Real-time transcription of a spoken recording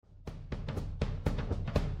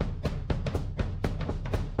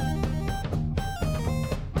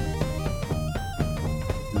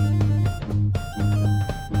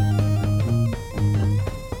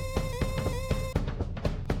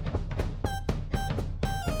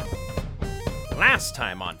Last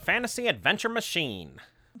time on Fantasy Adventure Machine.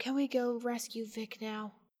 Can we go rescue Vic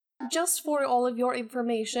now? Just for all of your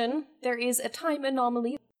information, there is a time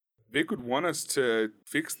anomaly. Vic would want us to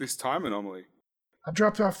fix this time anomaly. I'll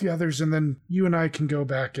drop off the others and then you and I can go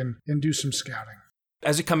back and do some scouting.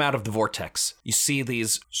 As you come out of the vortex, you see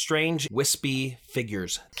these strange, wispy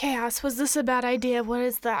figures. Chaos, was this a bad idea? What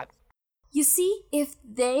is that? You see, if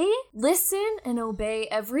they listen and obey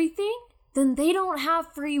everything, then they don't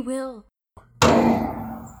have free will.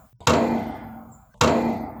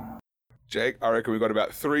 Jake, I reckon we've got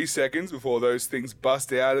about 3 seconds before those things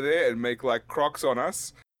bust out of there and make like crocs on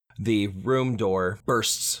us. The room door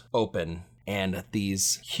bursts open, and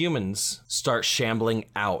these humans start shambling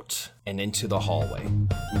out and into the hallway.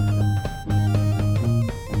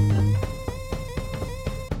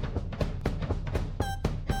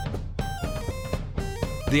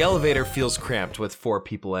 The elevator feels cramped with 4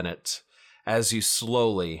 people in it. As you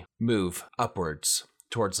slowly move upwards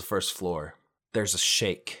towards the first floor, there's a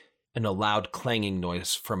shake and a loud clanging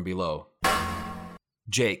noise from below.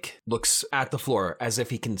 Jake looks at the floor as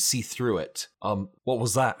if he can see through it. What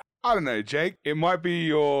was that? I don't know, Jake. It might be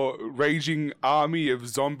your raging army of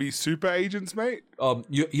zombie super agents, mate.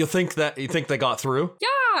 You think they got through?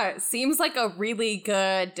 Yeah, seems like a really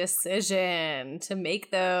good decision to make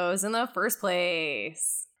those in the first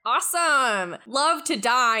place. Awesome! Love to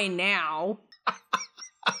die now.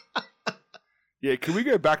 Yeah, can we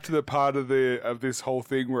go back to the part of this whole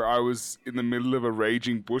thing where I was in the middle of a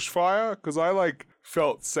raging bushfire? Because I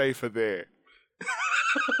felt safer there.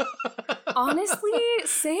 Honestly,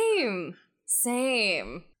 same.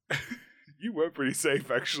 You were pretty safe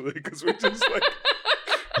actually, because we just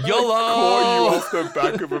YOLO! claw you off the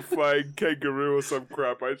back of a flying kangaroo or some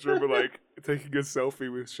crap. I just remember taking a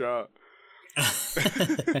selfie with Shah.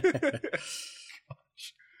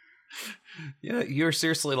 Yeah, you're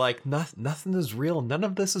seriously like, nothing is real. None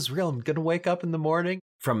of this is real. I'm gonna wake up in the morning.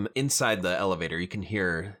 From inside the elevator, you can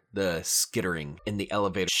hear the skittering in the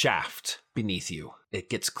elevator shaft beneath you. It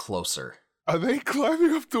gets closer. Are they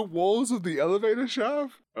climbing up the walls of the elevator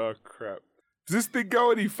shaft? Oh crap! Does this thing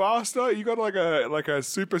go any faster? You got like a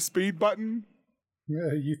super speed button?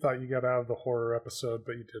 Yeah, you thought you got out of the horror episode,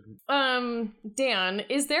 but you didn't. Dan,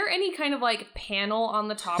 is there any kind of panel on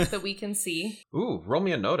the top that we can see? Ooh, roll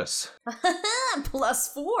me a notice.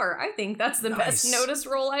 +4. I think that's the best notice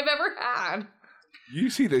roll I've ever had. You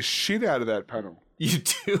see the shit out of that panel. You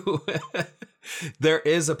do. There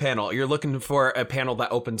is a panel. You're looking for a panel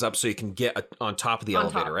that opens up so you can get on top of the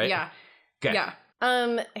elevator, right? Yeah. Okay. Yeah.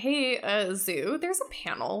 Hey, Zoo, there's a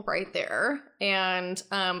panel right there, and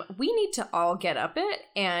we need to all get up it,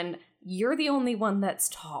 and you're the only one that's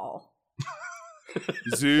tall.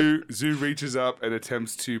 Zoo reaches up and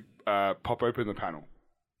attempts to pop open the panel.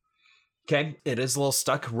 Okay, it is a little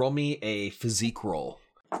stuck. Roll me a physique roll.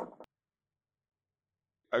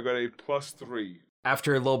 I got a +3.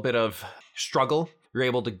 After a little bit of struggle, you're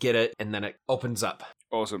able to get it, and then it opens up.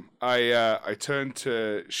 Awesome. I turn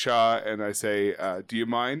to Shah and I say, do you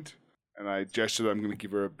mind? And I gesture that I'm going to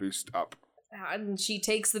give her a boost up. And she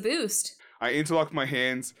takes the boost. I interlock my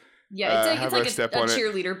hands. Yeah, it's have like her a step on it.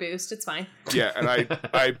 cheerleader boost. It's fine. Yeah, and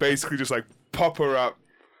I basically just pop her up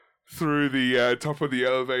through the top of the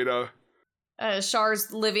elevator.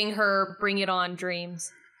 Char's living her bring it on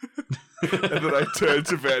dreams. And then I turn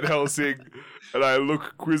to Van Helsing and I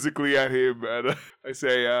look quizzically at him and I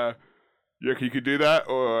say, you reckon you could do that,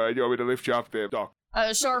 or do you want me to lift you up there, Doc?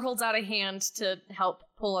 Char holds out a hand to help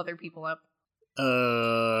pull other people up.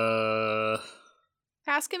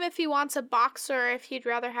 Ask him if he wants a box or if he'd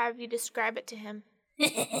rather have you describe it to him.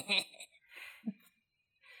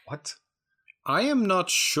 What? I am not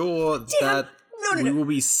sure that we will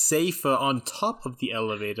be safer on top of the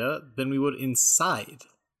elevator than we would inside.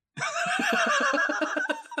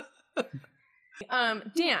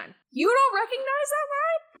 Dan, you don't recognize that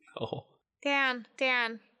guy? Oh.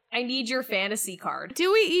 Dan. I need your fantasy card.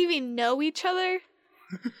 Do we even know each other?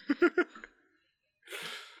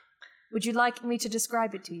 Would you like me to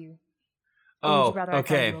describe it to you? Oh, would you rather I find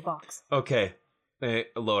okay. you a box? Okay.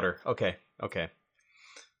 Loader. Okay.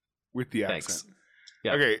 With the Thanks. accent.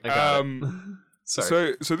 Yeah. Okay. I got it.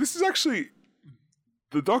 Sorry. So this is actually,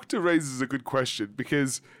 the doctor raises a good question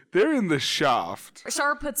because they're in the shaft.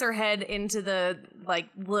 Char puts her head into the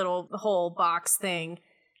little hole box thing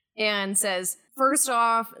and says, first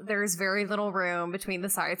off, there's very little room between the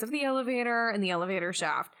sides of the elevator and the elevator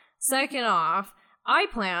shaft. Second off, I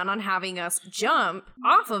plan on having us jump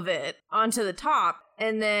off of it onto the top,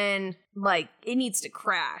 and then, it needs to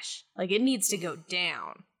crash. It needs to go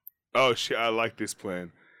down. Oh shit, I like this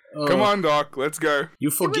plan. Come on, Doc, let's go.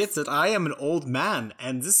 You forget that I am an old man,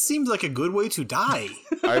 and this seems like a good way to die.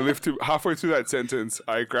 I lift him halfway through that sentence.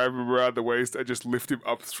 I grab him around the waist. I just lift him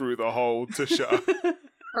up through the hole to Shah.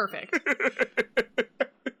 Perfect.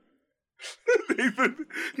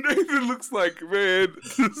 Nathan looks like, man,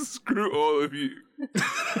 screw all of you.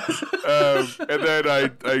 And then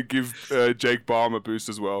I give Jake Balm a boost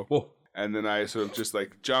as well. Whoa. And then I sort of just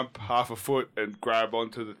like jump half a foot and grab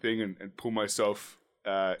onto the thing and pull myself.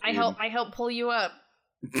 I help pull you up.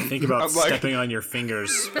 Think about stepping on your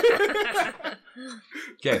fingers.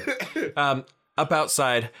 Okay. Up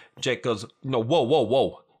outside, Jake goes, no,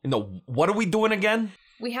 whoa. No, what are we doing again?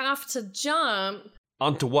 We have to jump.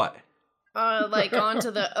 Onto what?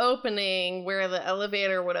 Onto the opening where the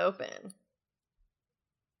elevator would open.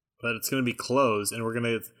 But it's going to be closed, and we're going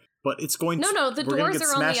to... But it's going to... No, the doors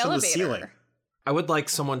are on the elevator. Ceiling. I would like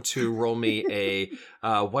someone to roll me a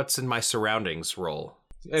what's in my surrounds roll.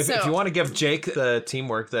 If you want to give Jake the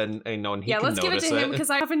teamwork, then he can notice it. Yeah, let's give it to him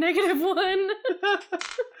because I have a -1.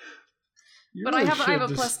 But I have a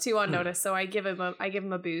 +2 on notice, so I give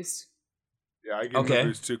him a boost. Yeah, I give him a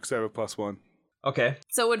boost too because I have a +1. Okay.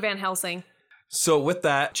 So would Van Helsing. So with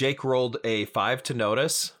that, Jake rolled a 5 to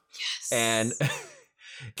notice. Yes. And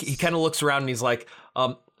he kind of looks around and he's like,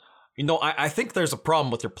 I think there's a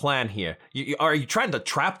problem with your plan here. Are you trying to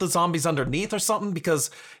trap the zombies underneath or something? Because,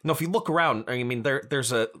 if you look around, I mean,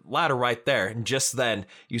 there's a ladder right there. And just then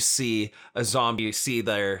you see a zombie, you see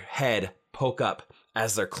their head poke up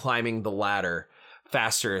as they're climbing the ladder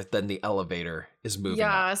faster than the elevator is moving.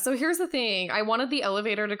 Yeah, up. so here's the thing. I wanted the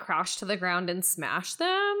elevator to crash to the ground and smash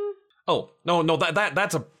them. Oh, no,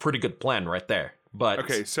 that's a pretty good plan right there. But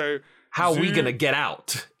okay, so how are we going to get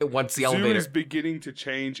out once the elevator... Zoom is beginning to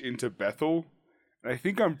change into Bethel. And I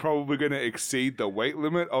think I'm probably going to exceed the weight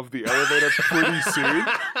limit of the elevator pretty soon.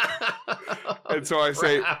 And so I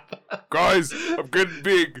say, guys, I'm getting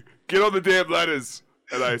big. Get on the damn ladders.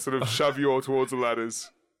 And I sort of shove you all towards the ladders.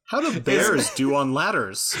 How do bears do on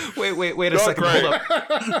ladders? Wait a second. Great. Hold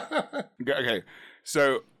up. Okay.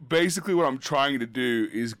 So basically what I'm trying to do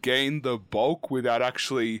is gain the bulk without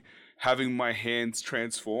actually having my hands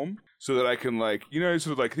transform so that I can think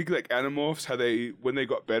like Animorphs, how when they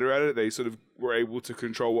got better at it, they sort of were able to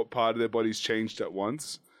control what part of their bodies changed at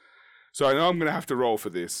once. So I know I'm going to have to roll for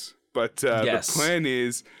this, but the plan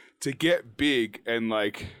is to get big and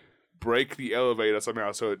break the elevator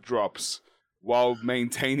somehow so it drops, while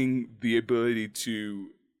maintaining the ability to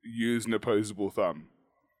use an opposable thumb.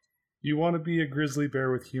 You want to be a grizzly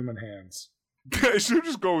bear with human hands. I should have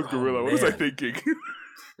just gone with gorilla. What was I thinking?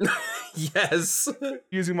 Yes.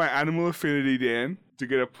 Using my animal affinity, Dan, to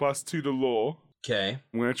get a +2 to law. Okay.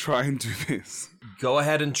 I'm going to try and do this. Go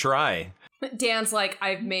ahead and try. Dan's like,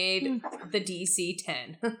 I've made the DC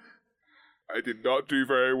 10. I did not do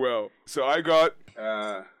very well. So I got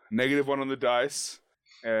 -1 on the dice.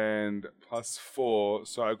 And +4,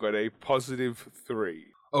 so I got a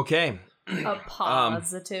 +3. Okay. A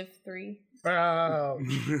 +3. Wow.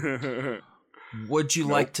 Would you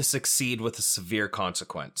like to succeed with a severe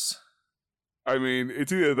consequence? I mean,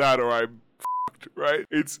 it's either that or I'm f***ed, right?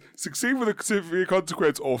 It's succeed with a severe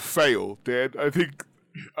consequence or fail, Dan. I think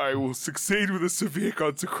I will succeed with a severe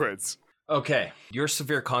consequence. Okay. Your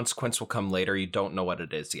severe consequence will come later. You don't know what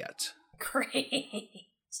it is yet. Great.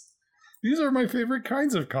 These are my favorite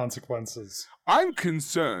kinds of consequences. I'm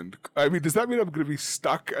concerned. I mean, does that mean I'm going to be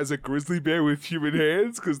stuck as a grizzly bear with human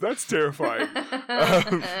hands? Because that's terrifying.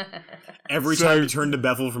 Every time you turn to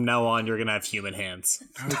Bethel from now on, you're going to have human hands.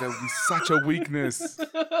 No, that would be such a weakness.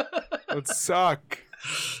 That would suck.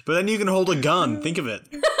 But then you can hold a gun. Think of it.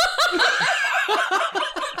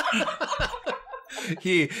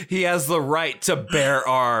 He has the right to bear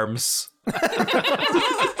arms.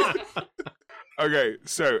 Okay,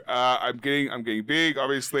 so I'm getting big.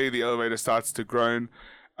 Obviously, the elevator starts to groan,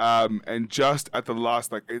 and just at the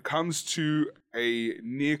last, it comes to a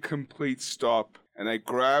near complete stop, and I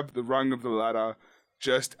grab the rung of the ladder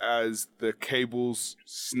just as the cables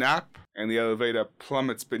snap, and the elevator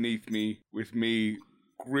plummets beneath me, with me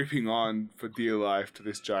gripping on for dear life to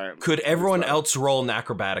this giant. Could everyone else roll an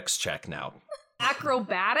acrobatics check now?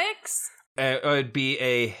 Acrobatics? It would be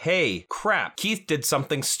a, hey, crap, Keith did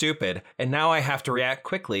something stupid, and now I have to react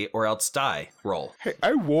quickly or else die roll. Hey,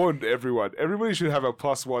 I warned everyone. Everybody should have a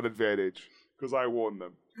 +1 advantage, because I warned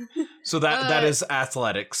them. So that is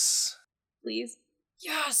athletics. Please.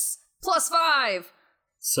 Yes! +5!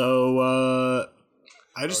 So,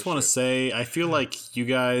 I just want to say, I feel like you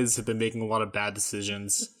guys have been making a lot of bad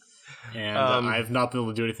decisions. And I've not been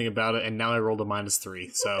able to do anything about it, and now I rolled a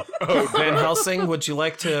 -3, so... Van Helsing, would you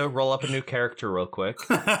like to roll up a new character real quick?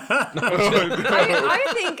 I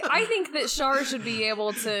think that Shar should be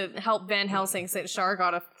able to help Van Helsing since Shar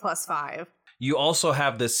got a +5. You also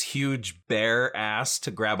have this huge bear ass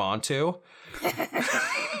to grab onto.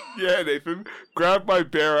 Yeah, Nathan, grab my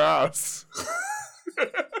bare ass.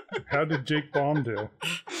 How did Jake Baum do?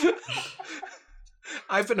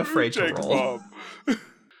 I've been afraid to Jake roll. Bob.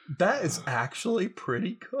 That is actually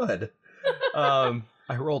pretty good. I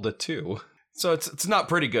rolled a 2, so it's not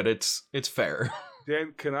pretty good. It's fair.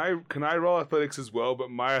 Dan, can I roll athletics as well?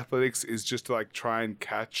 But my athletics is just to like try and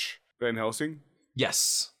catch Van Helsing.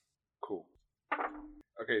 Yes. Cool.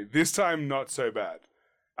 Okay, this time not so bad.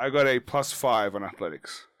 I got a +5 on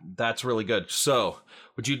athletics. That's really good. So,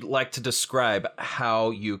 would you like to describe how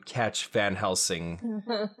you catch Van Helsing?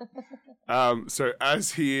 So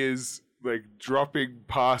as he is like dropping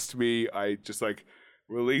past me, I just like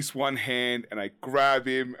release one hand and I grab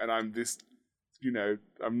him, and I'm this,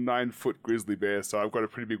 I'm 9-foot grizzly bear, so I've got a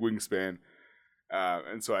pretty big wingspan.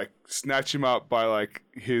 And so I snatch him up by like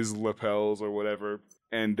his lapels or whatever,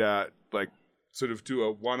 and like sort of do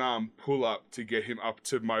a one-arm pull-up to get him up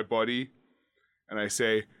to my body. And I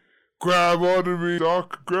say, grab onto me,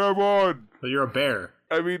 Doc, grab on. But you're a bear.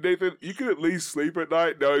 I mean, Nathan, you can at least sleep at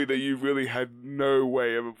night knowing that you really had no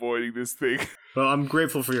way of avoiding this thing. Well, I'm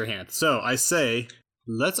grateful for your hand. So I say,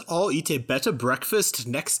 let's all eat a better breakfast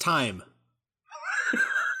next time.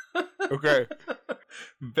 Okay.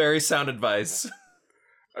 Very sound advice.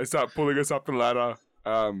 I start pulling us up the ladder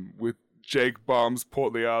with Jake Baum's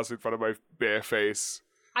portly ass in front of my bare face.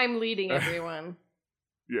 I'm leading everyone.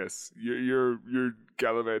 Yes, you're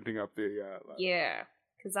gallivanting up the ladder. Yeah,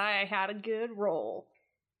 because I had a good roll.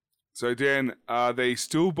 So Dan, are they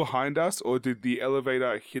still behind us, or did the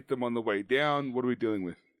elevator hit them on the way down? What are we dealing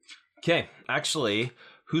with? Okay, actually,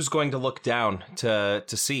 who's going to look down to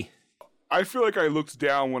see? I feel like I looked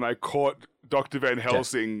down when I caught Dr. Van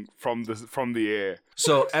Helsing from the air.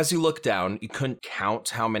 So as you look down, you couldn't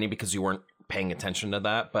count how many because you weren't paying attention to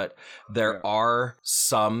that, but there are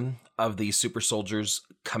some of these super soldiers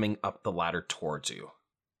coming up the ladder towards you.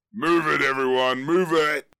 Move it, everyone, move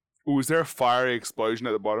it! Ooh, is there a fiery explosion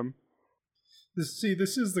at the bottom? This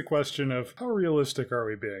is the question of how realistic are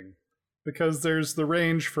we being? Because there's the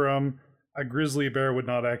range from a grizzly bear would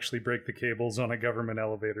not actually break the cables on a government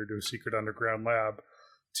elevator to a secret underground lab,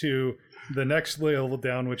 to the next level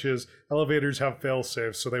down, which is elevators have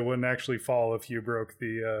fail-safes, so they wouldn't actually fall if you broke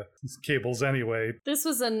the cables anyway. This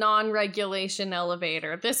was a non-regulation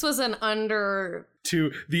elevator. This was an under...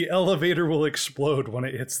 To the elevator will explode when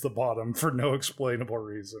it hits the bottom for no explainable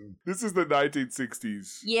reason. This is the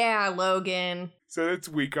 1960s. Yeah, Logan. So it's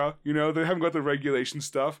weaker, they haven't got the regulation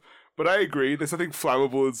stuff. But I agree, there's nothing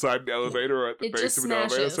flammable inside an elevator or at the base of an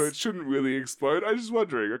elevator, so it shouldn't really explode. I'm just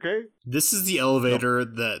wondering, okay? This is the elevator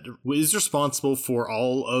that is responsible for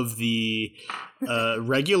all of the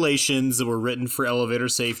regulations that were written for elevator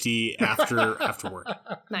safety after work.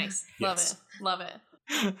 Nice. Yes. Love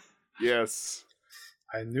it. Yes.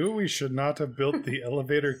 I knew we should not have built the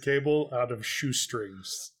elevator cable out of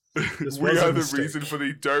shoestrings. We are the reason for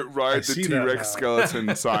the don't ride the T-Rex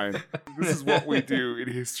skeleton sign. This is what we do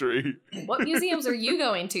in history. What museums are you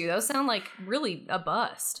going to? Those sound like really a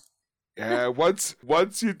bust. Yeah, once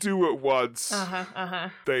you do it once,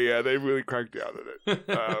 they really crank down on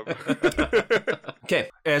it. Okay,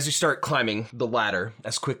 as you start climbing the ladder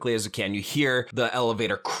as quickly as you can, you hear the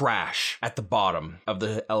elevator crash at the bottom of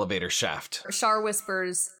the elevator shaft. Shar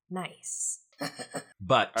whispers, "Nice."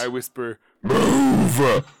 But I whisper,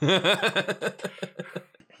 "Move!" I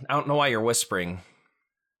don't know why you're whispering.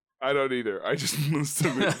 I don't either. I just want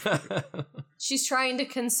to move. She's trying to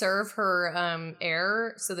conserve her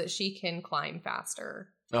air so that she can climb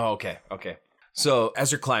faster. Oh, okay. So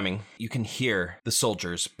as you're climbing, you can hear the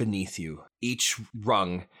soldiers beneath you. Each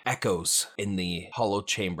rung echoes in the hollow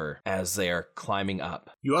chamber as they are climbing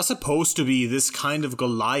up. You are supposed to be this kind of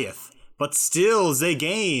Goliath, but still they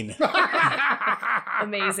gain.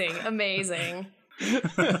 Amazing.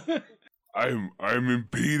 I'm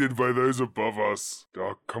impeded by those above us.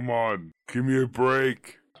 Doc, come on. Give me a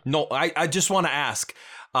break. No, I just want to ask,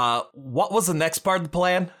 what was the next part of the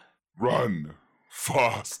plan? Run.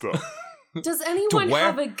 Faster. Does anyone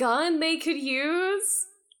have a gun they could use?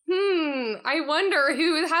 I wonder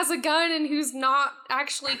who has a gun and who's not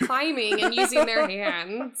actually climbing and using their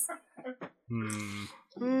hands.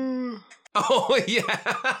 Oh, yeah.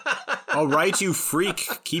 All right, you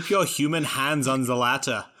freak. Keep your human hands on the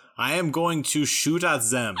ladder. I am going to shoot at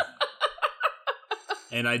them.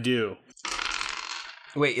 And I do.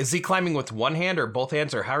 Wait, is he climbing with one hand or both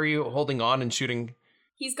hands, or how are you holding on and shooting?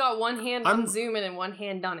 He's got one hand on Zoomin and one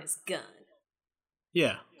hand on his gun.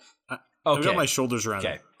 Yeah. I've Okay. got my shoulders around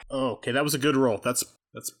Okay. it. Oh, okay, that was a good roll. That's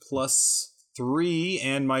 +3,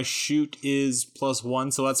 and my shoot is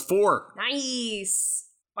 +1, so that's 4. Nice.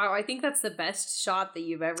 Wow, I think that's the best shot that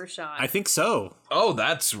you've ever shot. I think so. Oh,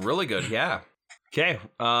 that's really good. Yeah. Okay.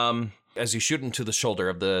 As you shoot into the shoulder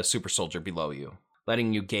of the super soldier below you,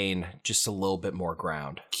 letting you gain just a little bit more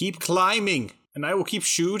ground. Keep climbing, and I will keep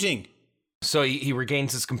shooting. So he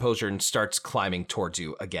regains his composure and starts climbing towards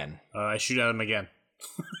you again. I shoot at him again.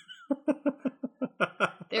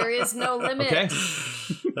 There is no limit. Okay.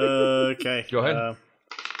 Okay. Go ahead.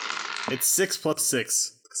 It's 6 +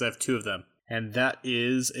 6, because I have 2 of them. And that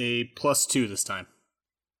is a +2 this time.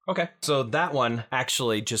 Okay. So that one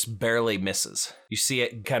actually just barely misses. You see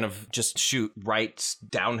it kind of just shoot right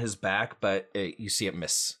down his back, but you see it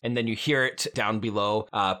miss. And then you hear it down below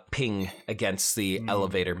ping against the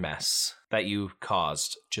elevator mess that you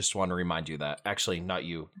caused. Just want to remind you that. Actually, not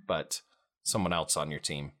you, but someone else on your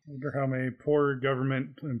team. I wonder how many poor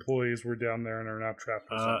government employees were down there and are now trapped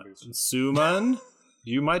with zombies. Suman,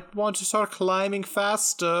 you might want to start climbing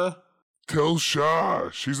faster. Tell Shah,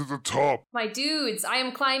 she's at the top. My dudes, I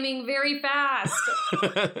am climbing very fast.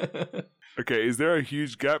 Okay, is there a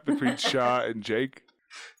huge gap between Shah and Jake?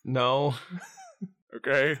 No.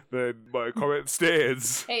 Okay, then my comment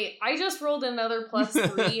stands. Hey, I just rolled another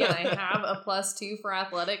 +3 and I have a +2 for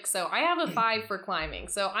athletics, so I have a 5 for climbing.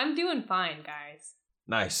 So I'm doing fine, guys.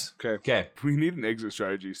 Nice. Okay. Okay. We need an exit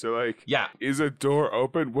strategy. So, like, Yeah. is a door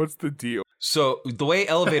open? What's the deal? So the way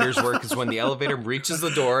elevators work is when the elevator reaches the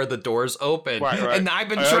door's open. Right. And I've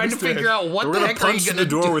been I trying to understand. figure out what We're the gonna heck are you punch going the to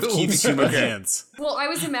door do? with Keith's human hands. Well, I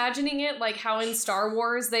was imagining it like how in Star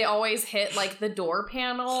Wars they always hit like the door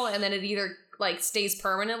panel and then it either like stays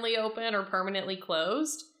permanently open or permanently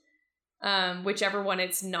closed. Whichever one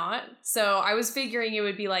it's not. So I was figuring it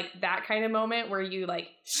would be like that kind of moment where you like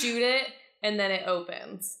shoot it and then it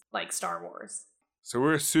opens, like Star Wars. So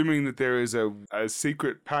we're assuming that there is a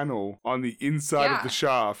secret panel on the inside of Yeah. the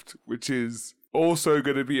shaft, which is also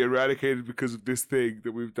going to be eradicated because of this thing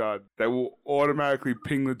that we've done, that will automatically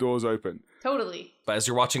ping the doors open. Totally. But as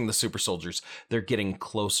you're watching the super soldiers, they're getting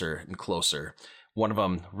closer and closer. One of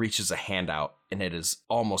them reaches a hand out, and it is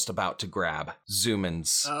almost about to grab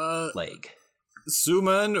Zuman's leg.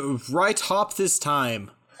 Suman, right hop this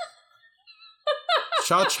time.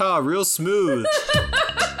 Cha-cha, real smooth.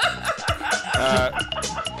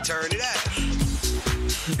 Turn it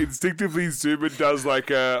up. Instinctively, Zuman does like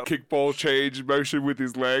a kickball change motion with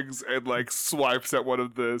his legs and like swipes at one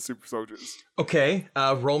of the super soldiers. Okay,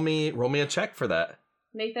 roll me a check for that.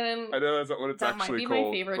 Nathan, I know that's not what it's that might actually be called.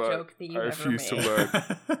 my favorite but joke that you I ever refuse to made. learn.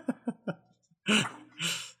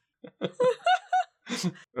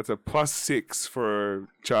 That's a +6 for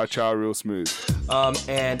Cha-Cha real smooth.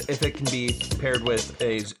 And if it can be paired with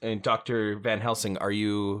a Dr. Van Helsing, are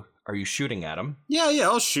you shooting at him? Yeah,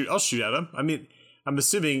 I'll shoot at him. I mean, I'm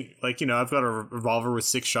assuming, like, you know, I've got a revolver with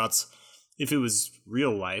 6 shots. If it was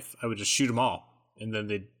real life, I would just shoot them all, and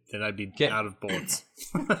then I'd be out of bullets.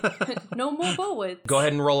 No more bullets. Go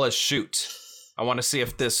ahead and roll a shoot. I want to see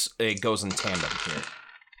if this goes in tandem here.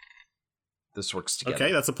 This works together.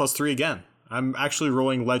 Okay, that's a +3 again. I'm actually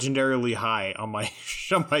rolling legendarily high on my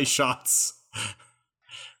on my shots.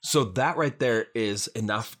 So that right there is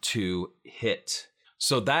enough to hit.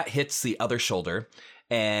 So that hits the other shoulder,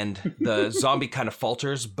 and the zombie kind of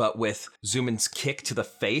falters, but with Zuman's kick to the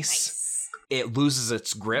face, it loses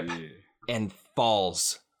its grip and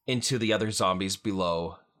falls into the other zombies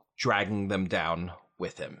below, dragging them down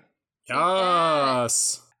with him.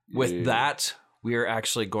 Yes. With that, we are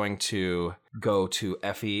actually going to go to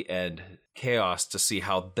Effie and Chaos to see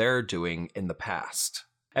how they're doing in the past.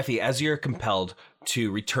 Effie, as you're compelled to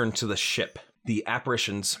return to the ship, the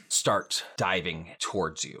apparitions start diving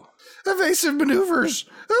towards you. Evasive maneuvers!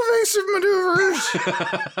 Evasive maneuvers!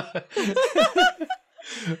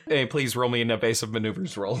 Hey, please roll me an evasive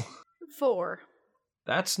maneuvers roll. 4.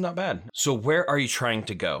 That's not bad. So where are you trying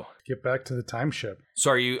to go? Get back to the time ship. So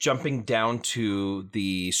are you jumping down to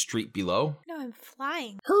the street below? No, I'm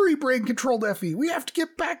flying. Hurry, brain-controlled Effie. We have to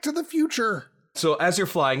get back to the future. So as you're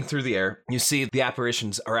flying through the air, you see the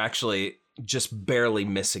apparitions are actually just barely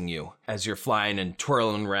missing you as you're flying and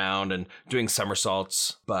twirling around and doing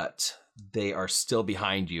somersaults, but they are still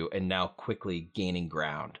behind you and now quickly gaining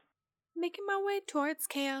ground. Making my way towards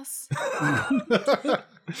chaos.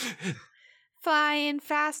 Flying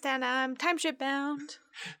fast and I'm time ship bound.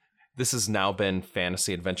 This has now been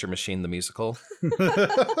Fantasy Adventure Machine, the musical.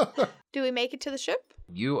 Do we make it to the ship?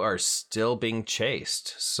 You are still being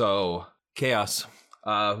chased. So, Chaos,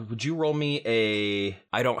 Would you roll me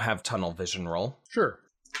I don't have tunnel vision roll. Sure.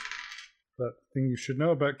 The thing you should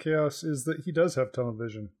know about Chaos is that he does have tunnel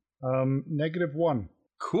vision. -1.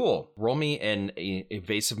 Cool. Roll me an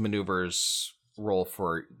evasive maneuvers roll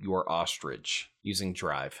for your ostrich using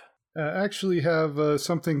drive. Actually have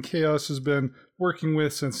something Chaos has been working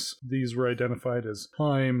with since these were identified as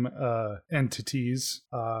time entities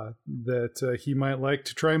that he might like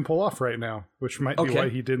to try and pull off right now, which might be why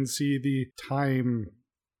he didn't see the time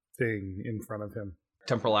thing in front of him.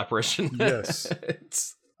 Temporal apparition. Yes.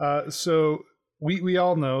 So we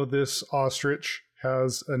all know this ostrich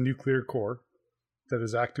has a nuclear core that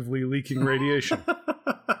is actively leaking radiation.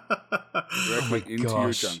 Directly into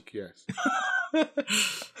your junk, yes.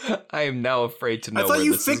 I am now afraid to know. I thought where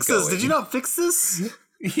you this fixed is this. going. Did you not fix this?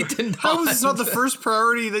 He did not. How was this not the first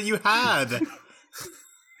priority that you had?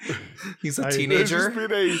 He's a There's teenager. just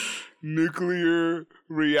been a nuclear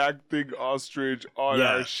reacting ostrich on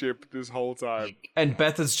our ship this whole time. And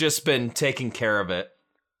Beth has just been taking care of it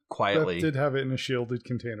quietly. Beth did have it in a shielded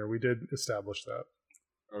container. We did establish that.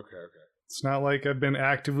 Okay. It's not like I've been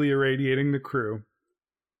actively irradiating the crew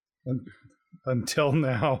until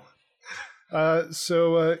now.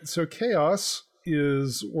 So Chaos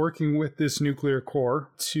is working with this nuclear core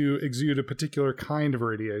to exude a particular kind of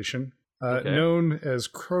radiation known as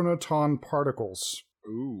chronoton particles.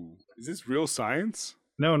 Ooh. Is this real science?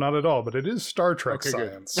 No, not at all, but it is Star Trek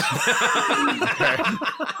science.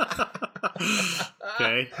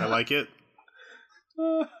 Okay, I like it.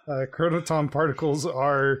 Chronoton particles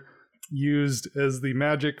are used as the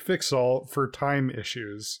magic fix-all for time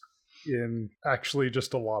issues in actually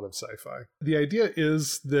just a lot of sci-fi. The idea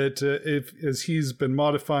is that as he's been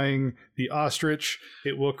modifying the ostrich,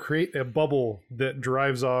 it will create a bubble that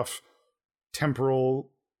drives off temporal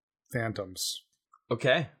phantoms.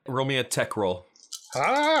 Okay. Roll me a tech roll.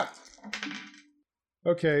 Ah!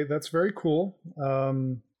 Okay, that's very cool.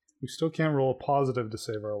 We still can't roll a positive to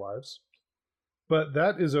save our lives. But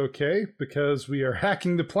that is okay, because we are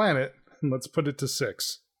hacking the planet. Let's put it to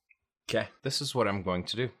 6. Okay. This is what I'm going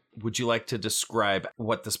to do. Would you like to describe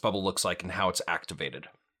what this bubble looks like and how it's activated?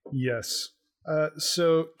 Yes.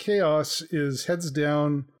 So Chaos is heads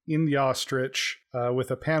down in the ostrich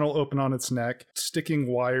with a panel open on its neck, sticking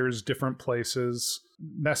wires different places,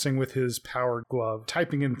 messing with his power glove,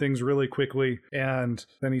 typing in things really quickly, and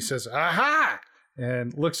then he says, "Aha!"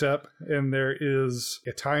 and looks up, and there is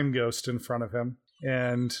a time ghost in front of him,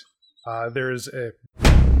 and there is a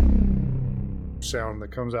sound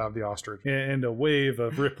that comes out of the ostrich, and a wave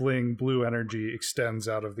of rippling blue energy extends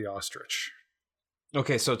out of the ostrich.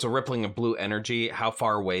 Okay, so it's a rippling of blue energy. How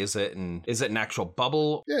far away is it? And is it an actual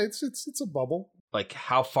bubble? Yeah, it's a bubble. Like,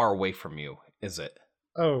 how far away from you is it?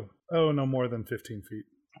 Oh, no more than 15 feet.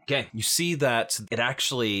 Okay, you see that it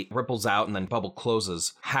actually ripples out and then bubble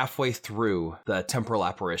closes halfway through the temporal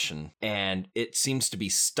apparition, and it seems to be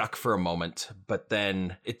stuck for a moment, but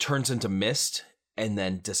then it turns into mist and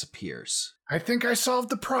then disappears. I think I solved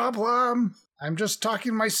the problem. I'm just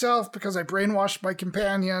talking to myself because I brainwashed my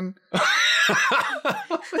companion.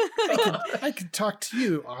 I could talk to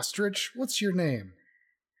you, ostrich. What's your name?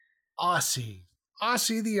 Aussie.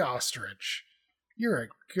 Aussie the ostrich. You're a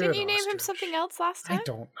good Didn't you name him ostrich. something else last time? I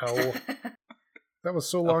don't know. That was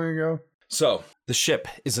so long ago. So, the ship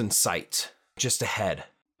is in sight, just ahead.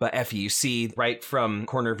 But Effie, you see right from the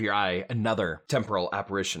corner of your eye another temporal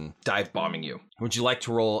apparition dive bombing you. Would you like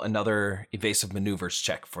to roll another evasive maneuvers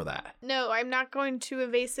check for that? No, I'm not going to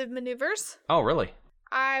evasive maneuvers. Oh, really?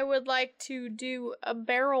 I would like to do a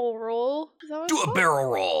barrel roll. Is that what it's Do a called?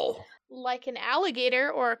 barrel roll. Like an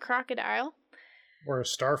alligator or a crocodile. Or a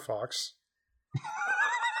star fox.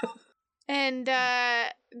 And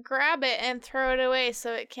grab it and throw it away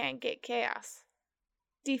so it can't get chaos.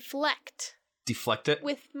 Deflect. Deflect it?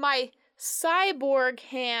 With my cyborg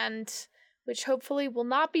hand, which hopefully will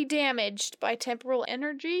not be damaged by temporal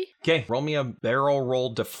energy. Okay, roll me a barrel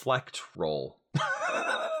roll deflect roll.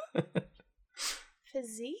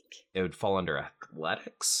 Physique? It would fall under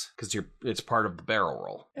athletics because it's part of the barrel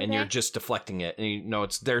roll, and you're Okay. just deflecting it. And you know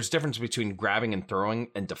there's difference between grabbing and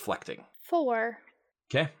throwing and deflecting. 4.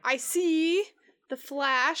 Okay. I see the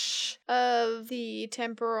flash of the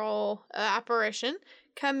temporal apparition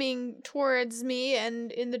coming towards me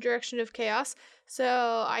and in the direction of chaos.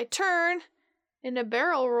 So I turn in a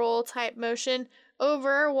barrel roll type motion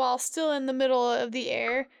over while still in the middle of the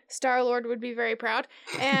air. Star-Lord would be very proud.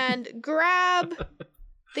 And grab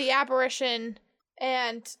the apparition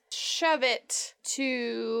and shove it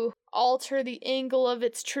to alter the angle of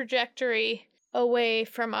its trajectory away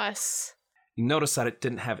from us. You notice that it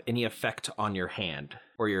didn't have any effect on your hand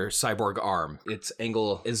or your cyborg arm. Its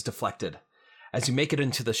angle is deflected. As you make it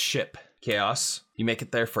into the ship, Chaos, you make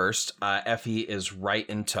it there first. Effie is right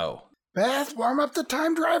in tow. Beth, warm up the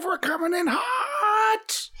time drive. We're coming in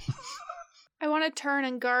hot. I want to turn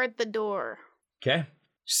and guard the door. Okay.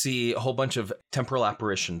 See a whole bunch of temporal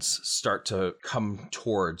apparitions start to come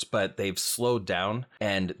towards, but they've slowed down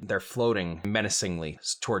and they're floating menacingly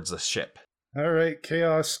towards the ship. All right,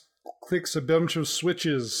 Chaos clicks a bunch of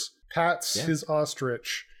switches, pats his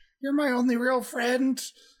ostrich. You're my only real friend.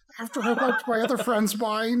 After I wiped my other friend's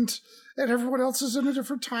mind, and everyone else is in a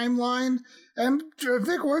different timeline, and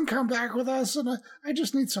Vic won't come back with us, and I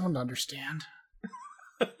just need someone to understand.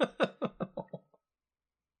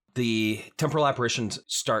 The temporal apparitions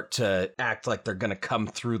start to act like they're going to come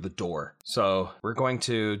through the door. So we're going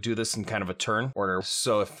to do this in kind of a turn order.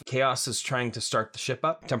 So if Chaos is trying to start the ship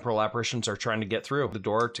up, temporal apparitions are trying to get through the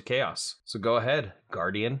door to Chaos. So go ahead,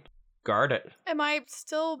 Guardian. Guard it. Am I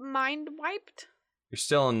still mind wiped? You're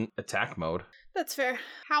still in attack mode. That's fair.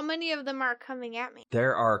 How many of them are coming at me?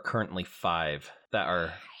 There are currently 5 that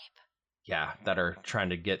are trying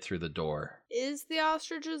to get through the door. Is the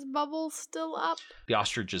ostrich's bubble still up? The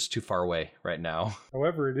ostrich is too far away right now.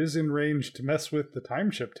 However, it is in range to mess with the time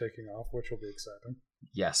ship taking off, which will be exciting.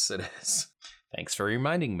 Yes, it is. Thanks for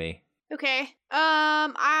reminding me. Okay.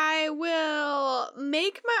 I will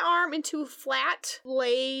make my arm into a flat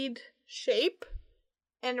blade shape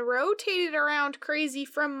and rotate it around crazy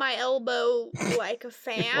from my elbow like a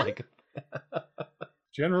fan.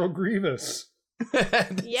 General Grievous.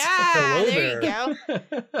 Yeah, Hello there you there. go.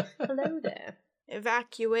 Hello there.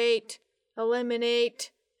 Evacuate,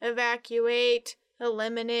 eliminate, evacuate,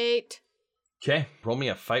 eliminate. Okay, roll me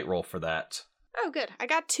a fight roll for that. Oh, good. I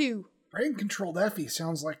got 2. Brain-controlled Effie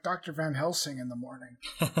sounds like Dr. Van Helsing in the morning.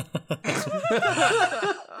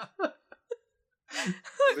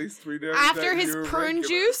 At least 3 days After his prune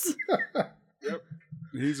juice? Yep.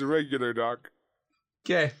 He's a regular, Doc.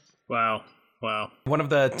 Okay. Wow. One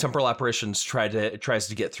of the temporal apparitions tries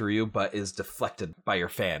to get through you, but is deflected by your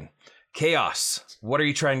fan. Chaos, what are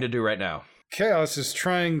you trying to do right now? Chaos is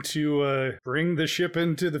trying to bring the ship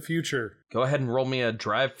into the future. Go ahead and roll me a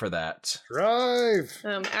drive for that. Drive!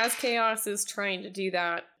 As Chaos is trying to do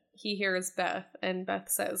that, he hears Beth, and Beth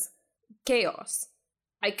says, Chaos,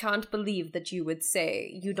 I can't believe that you would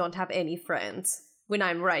say you don't have any friends when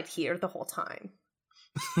I'm right here the whole time.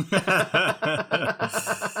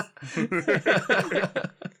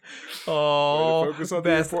 Oh, focus on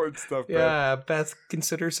the important stuff, Beth. Yeah, Beth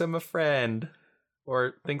considers him a friend,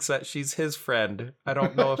 or thinks that she's his friend. I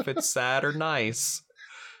don't know if it's sad or nice.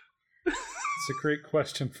 It's a great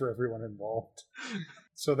question for everyone involved.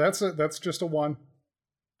 So that's just a 1.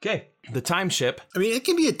 Okay, the time ship. I mean, it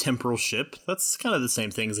can be a temporal ship. That's kind of the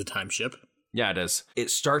same thing as a time ship. Yeah, it is. It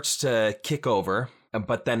starts to kick over,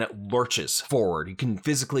 but then it lurches forward. You can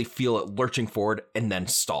physically feel it lurching forward and then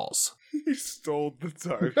stalls. He stole the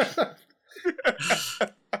time.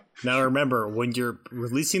 Now remember, when you're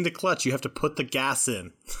releasing the clutch, you have to put the gas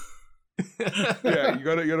in. Yeah, you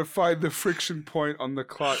gotta find the friction point on the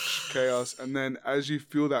clutch, Chaos, and then as you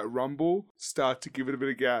feel that rumble, start to give it a bit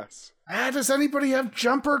of gas. Does anybody have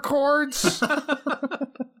jumper cords?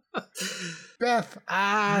 Beth,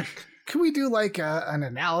 can we do like an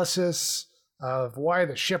analysis of why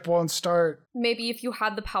the ship won't start? Maybe if you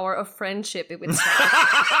had the power of friendship, it would start.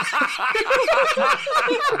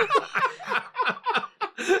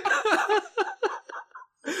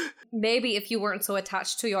 Maybe if you weren't so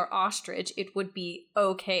attached to your ostrich, it would be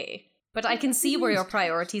okay. But I can see where your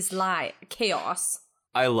priorities lie. Chaos.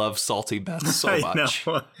 I love Salty Beth so much.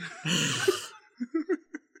 I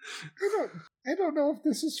know. I don't know if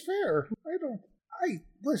this is fair.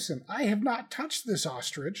 Listen, I have not touched this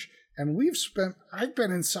ostrich, and I've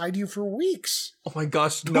been inside you for weeks. Oh my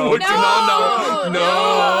gosh, no.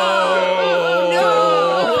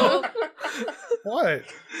 What?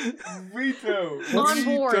 Veto. On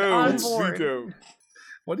board. Veto.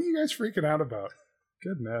 What are you guys freaking out about?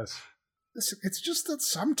 Goodness. Listen, it's just that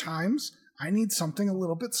sometimes I need something a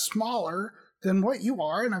little bit smaller than what you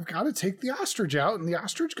are, and I've got to take the ostrich out, and the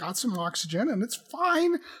ostrich got some oxygen, and it's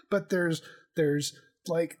fine, but there's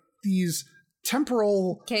like these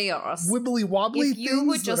temporal chaos wibbly wobbly if things. You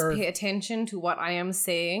would just pay attention to what I am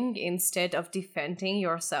saying instead of defending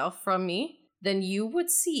yourself from me, then you would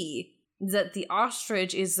see that the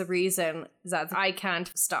ostrich is the reason that I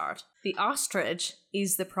can't start. The ostrich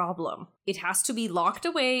is the problem. It has to be locked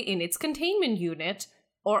away in its containment unit,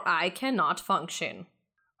 or I cannot function.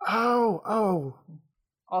 Oh.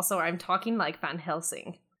 Also, I'm talking like Van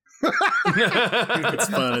Helsing. It's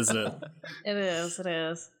fun, isn't it? It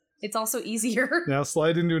is. It's also easier. Now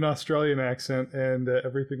slide into an Australian accent and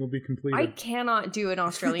everything will be completed. I cannot do an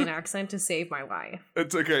Australian accent to save my life.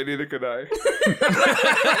 It's okay, neither can I.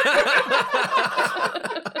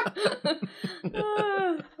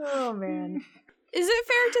 Oh, man. Is it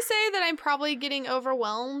fair to say that I'm probably getting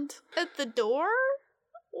overwhelmed at the door?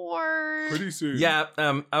 Or Pretty soon. Yeah,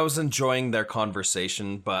 I was enjoying their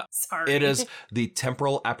conversation, but Sorry. it is the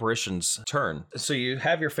temporal apparition's turn. So you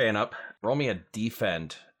have your fan up. Roll me a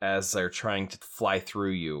defend as they're trying to fly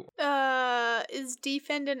through you. is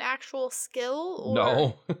defend an actual skill? Or...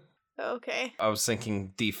 No. Okay. I was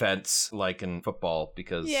thinking defense like in football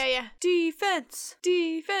because... Yeah. Defense.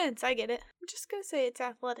 I get it. I'm just gonna say it's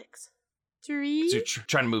athletics. 3. So you're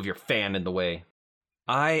trying to move your fan in the way.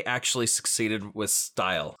 I actually succeeded with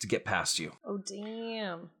style to get past you. Oh,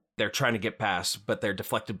 damn. They're trying to get past, but they're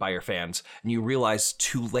deflected by your fans. And you realize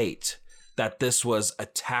too late that this was a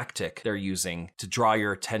tactic they're using to draw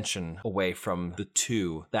your attention away from the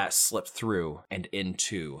two that slipped through and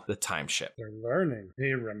into the time ship. They're learning.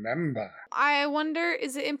 They remember. I wonder,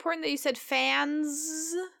 is it important that you said fans?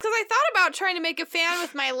 Because I thought about trying to make a fan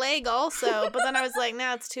with my leg also, but then I was like,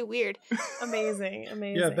 no, it's too weird. Amazing.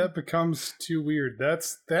 Yeah, that becomes too weird.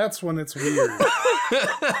 That's when it's weird.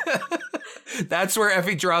 That's where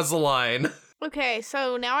Effie draws the line. Okay,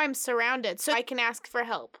 so now I'm surrounded, so I can ask for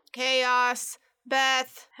help. Chaos,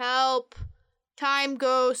 Beth, help, Time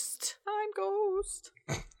Ghost.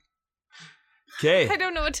 Okay. I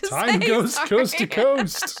don't know what to say. Time goes sorry. coast to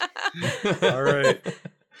coast. All right.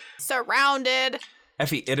 Surrounded.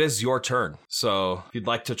 Effie, it is your turn. So if you'd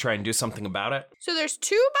like to try and do something about it. So there's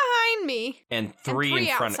 2 behind me. And three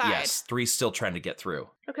in front. outside. Yes, 3 still trying to get through.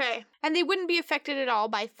 Okay. And they wouldn't be affected at all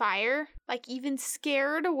by fire? Like even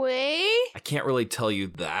scared away? I can't really tell you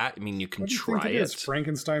that. I mean, you can What do you try think it. is?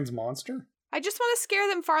 Frankenstein's monster? I just want to scare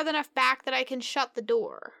them far enough back that I can shut the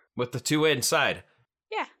door. With the 2 inside.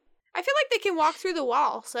 Yeah. I feel like they can walk through the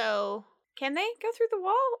wall, so... Can they go through the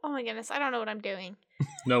wall? Oh my goodness, I don't know what I'm doing.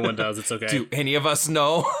 No one does. It's okay. Do any of us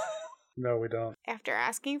know? No, we don't. After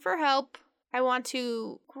asking for help, I want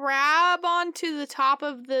to grab onto the top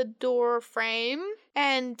of the door frame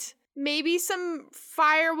and maybe some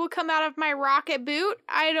fire will come out of my rocket boot.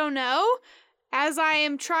 I don't know. As I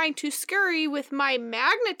am trying to scurry with my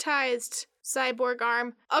magnetized cyborg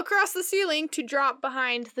arm across the ceiling to drop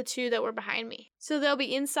behind the 2 that were behind me. So they'll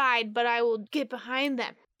be inside, but I will get behind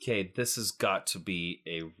them. Okay, this has got to be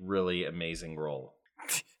a really amazing roll.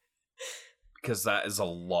 Because that is a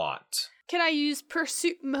lot. Can I use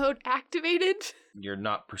pursuit mode activated? You're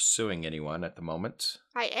not pursuing anyone at the moment.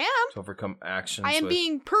 I am. To overcome actions I am with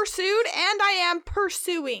being pursued and I am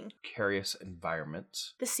pursuing precarious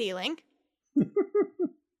environment. the ceiling.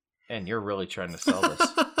 And you're really trying to sell this.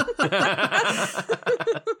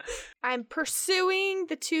 I'm pursuing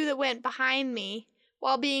the 2 that went behind me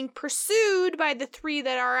while being pursued by the 3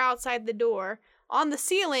 that are outside the door on the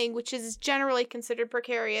ceiling, which is generally considered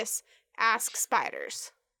precarious. Ask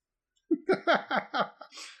spiders.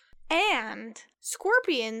 And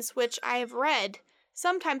scorpions, which I have read,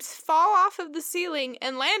 sometimes fall off of the ceiling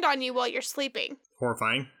and land on you while you're sleeping.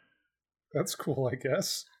 Horrifying. That's cool, I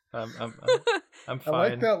guess. I'm fine. I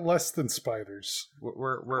like that less than spiders.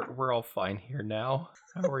 We're all fine here now.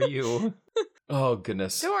 How are you? Oh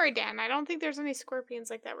goodness. Don't worry, Dan. I don't think there's any scorpions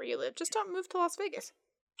like that where you live. Just don't move to Las Vegas.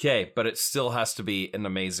 Okay, but it still has to be an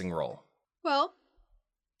amazing roll. Well,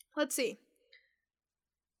 let's see.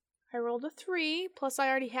 I rolled a 3, plus I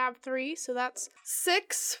already have 3, so that's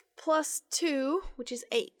 6 plus 2, which is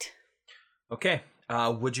 8. Okay.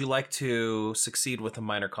 Would you like to succeed with a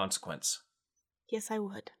minor consequence? Yes, I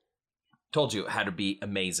would. Told you it had to be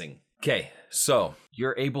amazing. Okay, so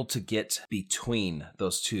you're able to get between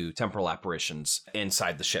those 2 temporal apparitions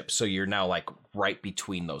inside the ship. So you're now like right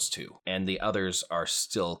between those 2. And the others are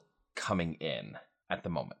still coming in at the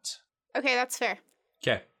moment. Okay, that's fair.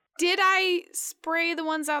 Okay. Did I spray the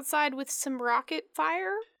ones outside with some rocket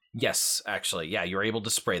fire? Yes, actually. Yeah, you were able to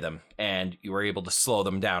spray them and you were able to slow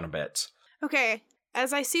them down a bit. Okay,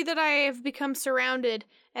 as I see that I have become surrounded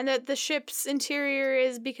and that the ship's interior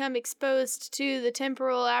is become exposed to the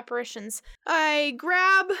temporal apparitions, I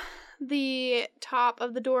grab the top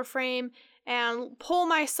of the door frame and pull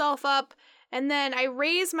myself up, and then I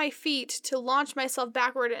raise my feet to launch myself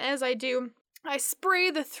backward, and as I do, I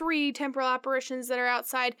spray the 3 temporal apparitions that are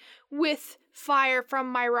outside with fire from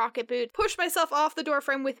my rocket boot, push myself off the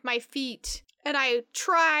doorframe with my feet, and I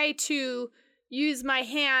try to use my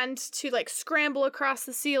hand to like scramble across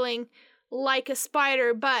the ceiling like a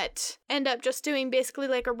spider, but end up just doing basically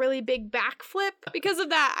like a really big backflip. Because of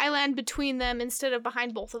that, I land between them instead of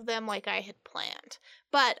behind both of them like I had planned.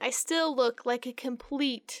 But I still look like a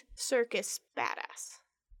complete circus badass.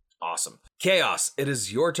 Awesome. Chaos, it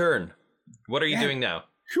is your turn. What are you doing now?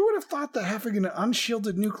 Who would have thought that having an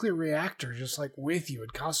unshielded nuclear reactor just like with you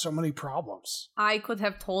would cause so many problems? I could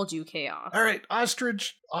have told you, Chaos. All right,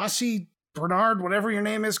 Ostrich, Aussie, Bernard, whatever your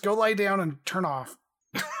name is, go lie down and turn off.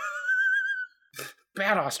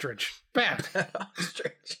 Bad Ostrich. Bad.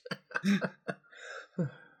 Ostrich.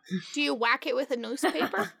 Do you whack it with a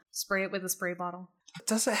newspaper? Spray it with a spray bottle.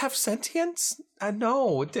 Does it have sentience?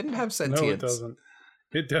 No, it didn't have sentience. No, it doesn't.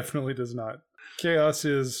 It definitely does not. Chaos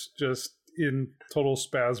is just in total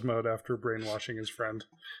spaz mode after brainwashing his friend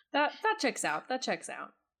That checks out. That checks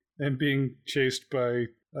out. and being chased by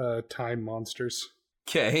time monsters.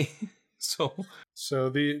 Okay. So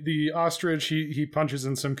the ostrich he punches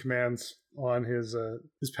in some commands on his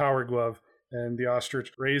power glove, and the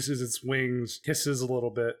ostrich raises its wings, hisses a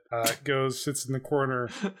little bit, sits in the corner,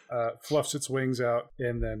 fluffs its wings out,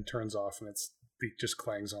 and then turns off, and its beak just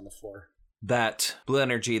clangs on the floor. That blue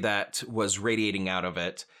energy that was radiating out of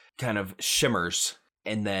it kind of shimmers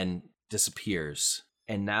and then disappears.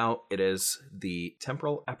 And now it is the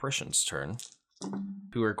temporal apparition's turn,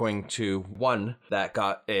 who are going to, one that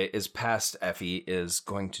is past Effie is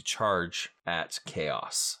going to charge at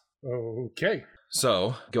Chaos. Okay.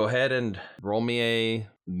 So go ahead and roll me a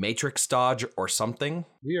matrix dodge or something.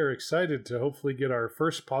 We are excited to hopefully get our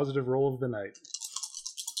first positive roll of the night.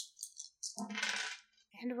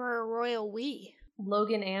 And we're a royal we.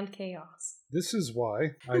 Logan and Chaos. This is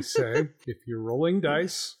why I say, if you're rolling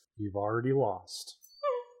dice, you've already lost.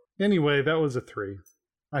 Anyway, that was a 3.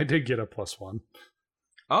 I did get a +1.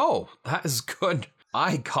 Oh, that is good.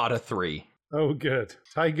 I got a 3. Oh, good.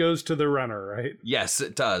 Tie goes to the runner, right? Yes,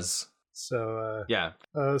 it does. So, yeah.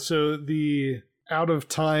 So the out of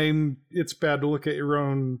time, it's bad to look at your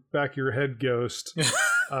own back of your head ghost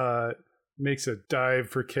makes a dive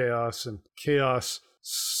for Chaos, and Chaos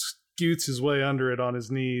scoots his way under it on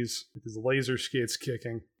his knees with his laser skates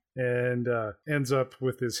kicking, and ends up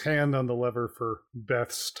with his hand on the lever for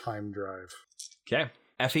Beth's time drive. Okay.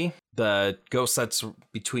 Effie, the ghost that's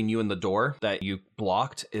between you and the door that you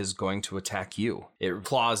blocked is going to attack you. It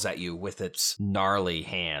claws at you with its gnarly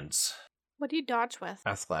hands. What do you dodge with?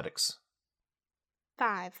 Athletics.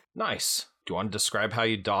 5. Nice. Do you want to describe how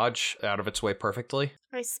you dodge out of its way perfectly?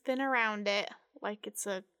 I spin around it like it's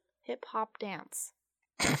a hip-hop dance.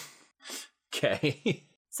 Okay.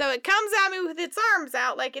 So it comes at me with its arms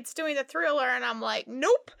out like it's doing the Thriller, and I'm like,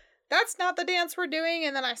 nope, that's not the dance we're doing,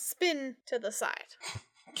 and then I spin to the side.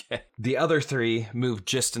 Okay. The other 3 move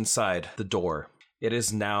just inside the door. It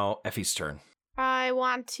is now Effie's turn. I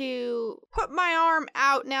want to put my arm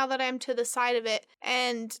out now that I'm to the side of it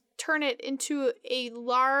and turn it into a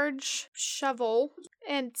large shovel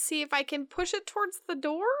and see if I can push it towards the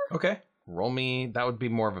door. Okay. Roll me. That would be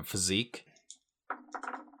more of a physique.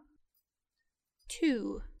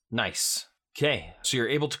 2. Nice. Okay. So you're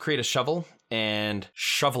able to create a shovel and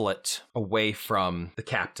shovel it away from the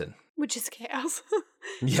captain. Which is Chaos.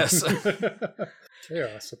 Yes.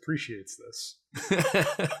 Chaos appreciates this.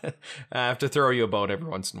 I have to throw you a bone every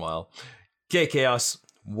once in a while. Okay, Chaos,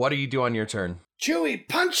 what do you do on your turn? Chewie,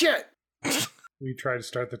 punch it! We try to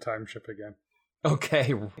start the time ship again.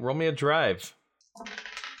 Okay, roll me a drive.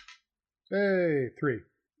 Hey, 3.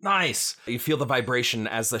 Nice. You feel the vibration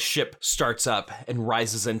as the ship starts up and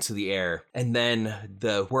rises into the air. And then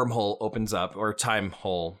the wormhole opens up, or time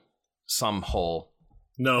hole, some hole.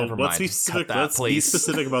 No, Never let's mind. be specific. Cut that, Let's be please.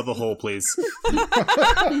 specific about the hole, please.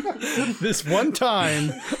 This one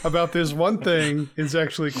time about this one thing is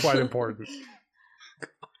actually quite important.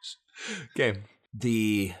 Okay.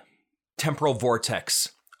 The temporal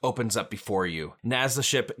vortex opens up before you. And as the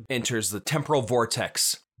ship enters the temporal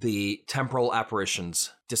vortex, the temporal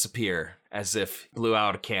apparitions disappear as if blew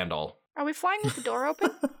out a candle. Are we flying with the door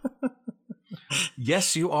open?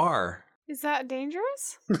 Yes, you are. Is that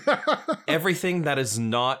dangerous? Everything that is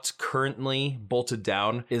not currently bolted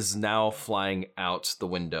down is now flying out the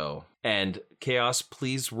window. And Chaos,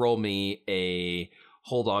 please roll me a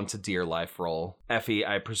hold on to dear life roll. Effie,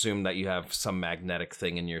 I presume that you have some magnetic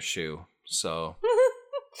thing in your shoe. So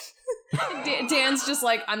Dan's just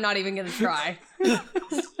like, I'm not even gonna try.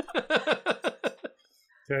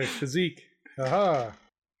 Okay, physique. Aha.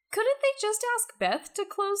 Couldn't they just ask Beth to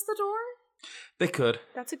close the door? they could.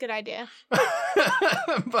 That's a good idea.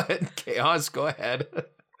 But Chaos, go ahead.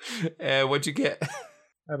 What'd you get?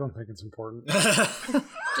 I don't think it's important.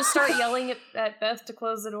 Just start yelling at Beth to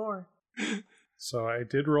close the door. So I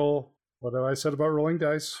did roll What have I said about rolling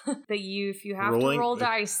dice? That if you have to roll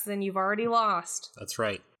dice, then you've already lost. That's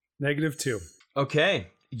right. -2.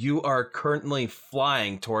 Okay. You are currently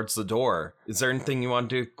flying towards the door. Is there anything you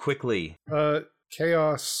want to do quickly?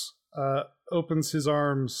 Chaos opens his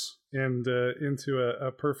arms and into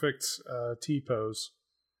a perfect T pose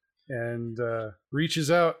and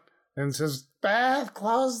reaches out and says, "Beth,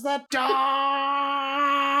 close the door!"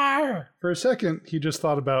 For a second, he just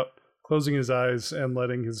thought about closing his eyes and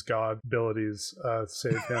letting his god abilities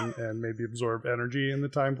save him and maybe absorb energy in the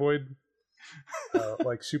time void.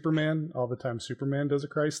 Like Superman, all the time Superman does a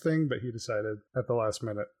Christ thing, but he decided at the last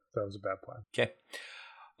minute that was a bad plan. Okay.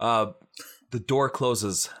 The door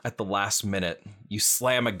closes at the last minute. You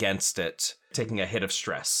slam against it, taking a hit of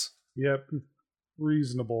stress. Yep.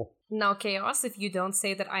 Reasonable. Now, Chaos, if you don't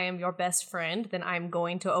say that I am your best friend, then I'm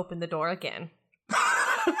going to open the door again.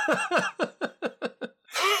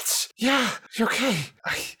 Yeah, okay.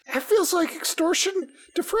 That feels like extortion.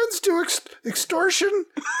 Do friends do extortion?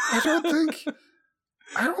 I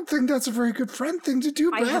don't think that's a very good friend thing to do,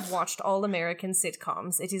 Beth. I have watched all American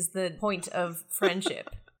sitcoms. It is the point of friendship.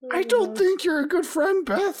 I don't think you're a good friend,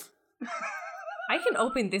 Beth. I can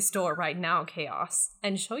open this door right now, Chaos,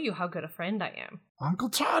 and show you how good a friend I am. Uncle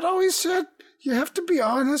Todd always said you have to be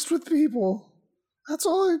honest with people. That's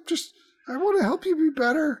all. I want to help you be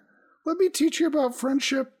better. Let me teach you about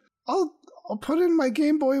friendship. I'll put in my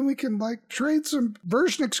Game Boy and we can trade some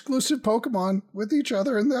version exclusive Pokemon with each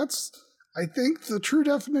other, and that's, I think, the true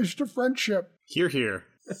definition of friendship. Hear, hear.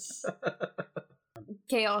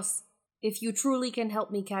 Chaos, if you truly can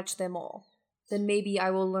help me catch them all, then maybe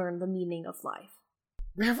I will learn the meaning of life.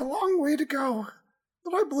 We have a long way to go,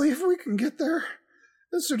 but I believe we can get there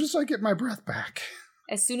as soon as I get my breath back.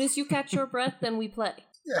 As soon as you catch your breath, then we play.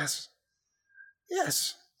 Yes.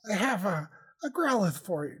 Yes, I have a Growlithe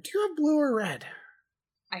for you. Do you have blue or red?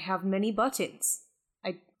 I have many buttons.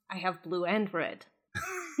 I have blue and red.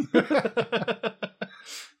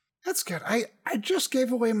 That's good. I just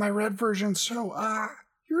gave away my red version, so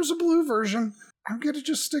here's a blue version. I'm going to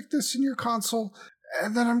just stick this in your console,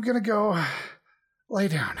 and then I'm going to go lay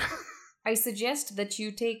down. I suggest that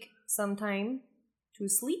you take some time to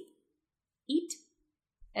sleep, eat,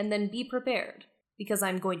 and then be prepared, because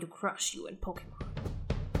I'm going to crush you in Pokemon.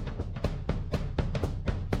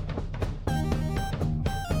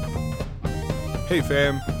 Hey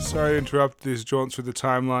fam, sorry to interrupt these jaunts through the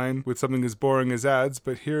timeline with something as boring as ads,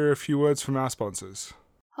 but here are a few words from our sponsors.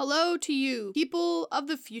 Hello to you, people of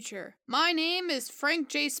the future. My name is Frank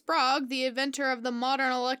J. Sprague, the inventor of the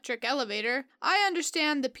modern electric elevator. I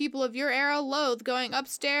understand the people of your era loathe going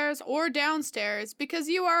upstairs or downstairs because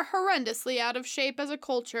you are horrendously out of shape as a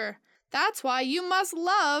culture. That's why you must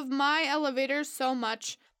love my elevators so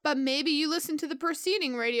much. But maybe you listen to the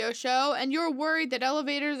preceding radio show and you're worried that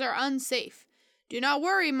elevators are unsafe. Do not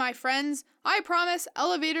worry, my friends. I promise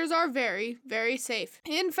elevators are very, very safe.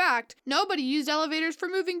 In fact, nobody used elevators for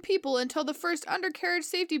moving people until the first undercarriage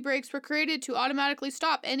safety brakes were created to automatically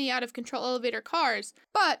stop any out-of-control elevator cars.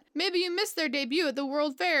 But maybe you missed their debut at the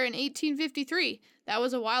World Fair in 1853. That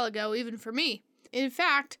was a while ago, even for me. In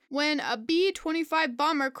fact, when a B-25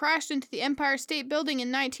 bomber crashed into the Empire State Building in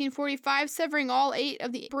 1945, severing all 8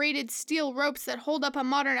 of the braided steel ropes that hold up a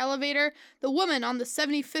modern elevator, the woman on the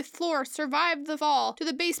 75th floor survived the fall to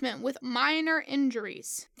the basement with minor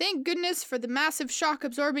injuries. Thank goodness for the massive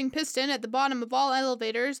shock-absorbing piston at the bottom of all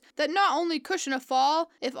elevators that not only cushion a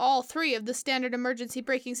fall if all 3 of the standard emergency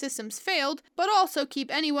braking systems failed, but also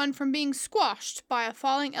keep anyone from being squashed by a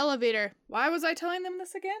falling elevator. Why was I telling them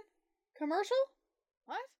this again? Commercial?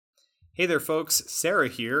 What? Hey there, folks. Sarah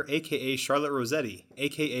here, aka Charlotte Rossetti,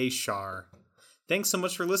 aka Char. Thanks so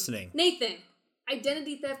much for listening. Nathan,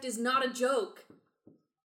 identity theft is not a joke.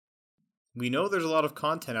 We know there's a lot of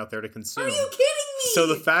content out there to consume. Are you kidding me? So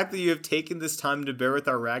the fact that you have taken this time to bear with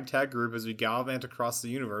our ragtag group as we gallivant across the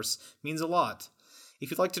universe means a lot.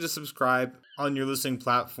 If you'd like to just subscribe on your listening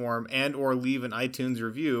platform and or leave an iTunes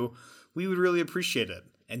review, we would really appreciate it.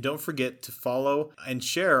 And don't forget to follow and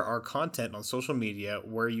share our content on social media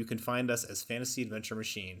where you can find us as Fantasy Adventure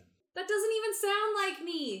Machine. That doesn't even sound like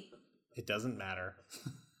me. It doesn't matter.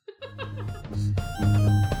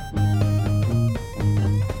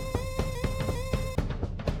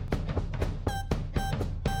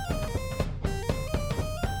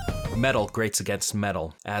 Metal grates against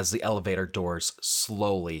metal as the elevator doors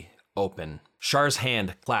slowly open. Char's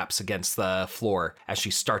hand claps against the floor as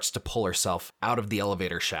she starts to pull herself out of the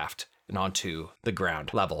elevator shaft and onto the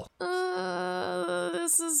ground level.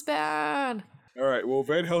 This is bad. Alright, well,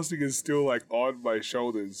 Van Helsing is still, on my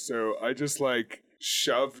shoulders, so I just,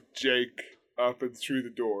 shove Jake up and through the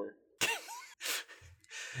door.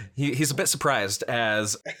 He's a bit surprised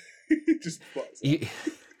as Just flies.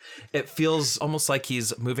 it feels almost like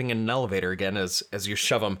he's moving in an elevator again as you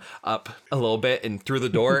shove him up a little bit and through the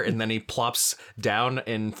door, and then he plops down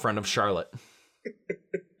in front of Charlotte.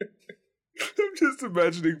 I'm just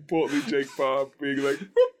imagining portly Jake Bob being like,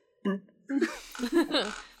 boop,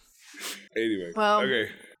 boop. Anyway, Well, okay.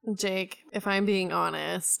 Jake, if I'm being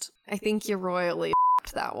honest, I think you royally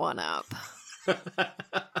f***ed that one up.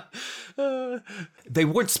 They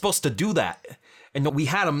weren't supposed to do that. And we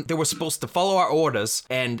had them, they were supposed to follow our orders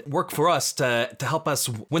and work for us to help us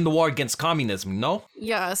win the war against communism, no?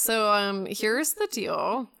 Yeah, so here's the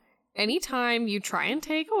deal. Anytime you try and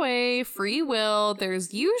take away free will,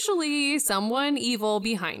 there's usually someone evil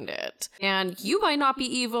behind it. And you might not be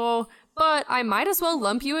evil, but I might as well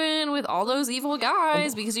lump you in with all those evil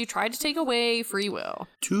guys because you tried to take away free will.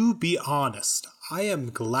 To be honest, I am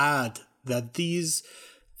glad that these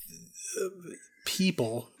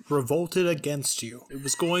people revolted against you. It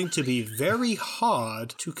was going to be very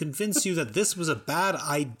hard to convince you that this was a bad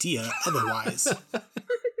idea otherwise.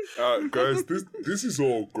 Guys, this is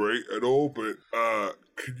all great and all, but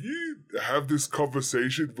can you have this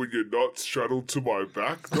conversation when you're not straddled to my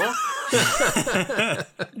back, Doc?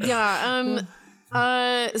 Yeah,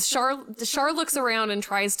 Char looks around and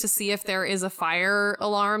tries to see if there is a fire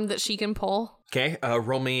alarm that she can pull. Okay,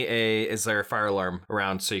 roll me is there a fire alarm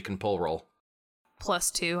around so you can pull roll?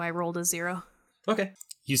 +2, I rolled a 0. Okay.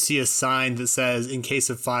 You see a sign that says, in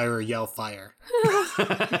case of fire, yell fire.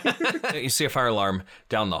 You see a fire alarm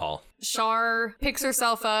down the hall. Char picks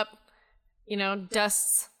herself up,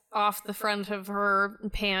 dusts off the front of her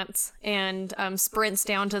pants and sprints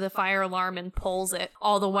down to the fire alarm and pulls it,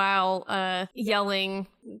 all the while yelling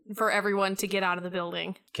for everyone to get out of the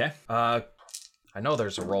building. Okay. I know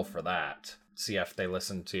there's a roll for that. See if they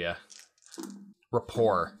listen to you.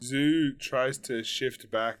 Rapport. Zoo tries to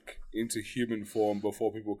shift back into human form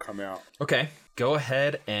before people come out. Okay. Go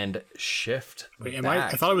ahead and shift Wait,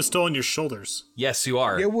 back. I thought I was still on your shoulders. Yes, you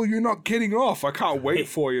are. Yeah, well, you're not getting off. I can't wait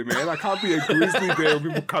for you, man. I can't be a grizzly bear when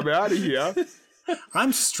people come out of here.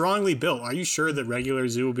 I'm strongly built. Are you sure that regular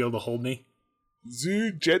Zoo will be able to hold me?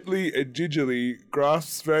 Zoo gently and gingerly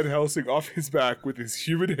grasps Van Helsing off his back with his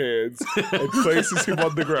human hands and places him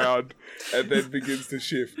on the ground and then begins to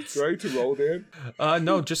shift. Ready to roll, Dan?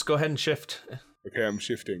 No, just go ahead and shift. Okay, I'm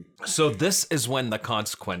shifting. So this is when the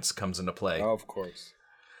consequence comes into play. Oh, of course.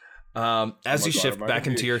 As you shift am I back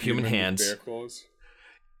gonna be into a your human with hands. bear claws?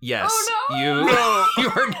 Yes. Oh, You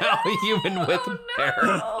are now a human with bear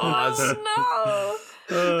claws.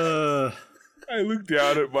 No! I look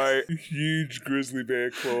down at my huge grizzly bear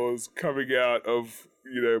claws coming out of,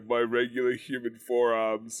 my regular human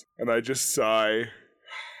forearms, and I just sigh.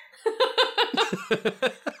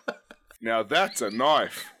 Now that's a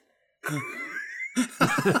knife.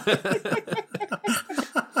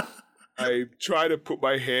 I try to put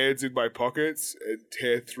my hands in my pockets and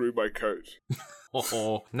tear through my coat.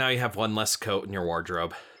 Oh, now you have one less coat in your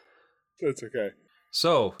wardrobe. That's okay.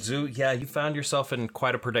 So, Zoo, yeah, you found yourself in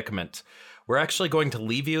quite a predicament. We're actually going to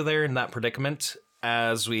leave you there in that predicament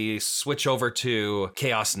as we switch over to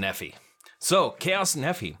Chaos and Effie. So, Chaos and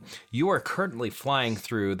Effie, you are currently flying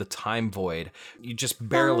through the time void. You just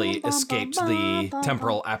barely escaped the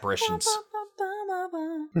temporal apparitions.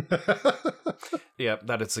 Yep,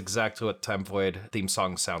 that is exactly what Time Void theme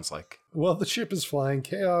song sounds like. Well, the ship is flying.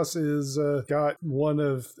 Chaos is got one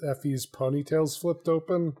of Effie's ponytails flipped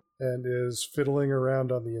open and is fiddling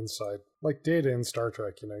around on the inside. Like Data in Star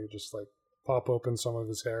Trek, you just pop open some of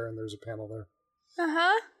his hair and there's a panel there.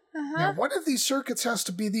 Now, one of these circuits has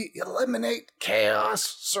to be the eliminate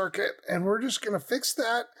chaos circuit, and we're just going to fix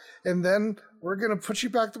that, and then we're going to put you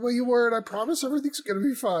back the way you were, and I promise everything's going to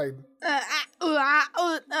be fine.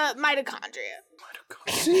 Mitochondria.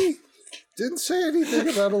 See? Didn't say anything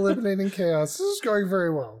about eliminating chaos. This is going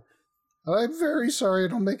very well. I'm very sorry I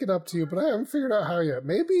don't make it up to you, but I haven't figured out how yet.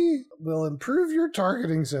 Maybe we'll improve your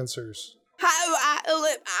targeting sensors.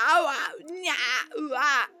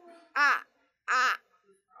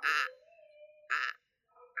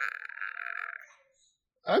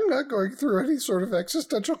 I'm not going through any sort of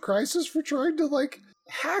existential crisis for trying to,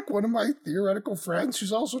 hack one of my theoretical friends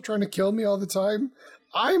who's also trying to kill me all the time.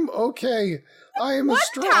 I'm okay. I am a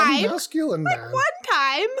strong, masculine man. One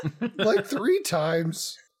time? 3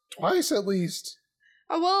 times. Twice at least.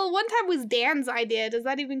 Oh, well, one time was Dan's idea. Does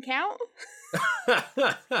that even count?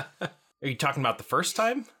 Are you talking about the first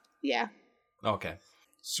time? Yeah. Okay.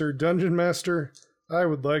 Sir Dungeon Master, I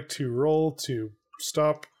would like to roll to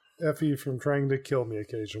stop Effie from trying to kill me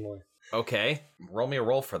occasionally. Okay. Roll me a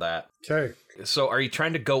roll for that. Okay. So are you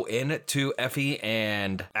trying to go in to Effie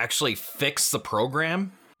and actually fix the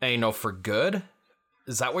program? For good?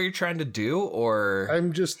 Is that what you're trying to do, or?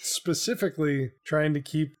 I'm just specifically trying to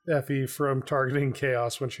keep Effie from targeting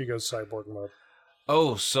Chaos when she goes cyborg mode.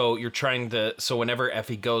 Oh, so you're trying to... So whenever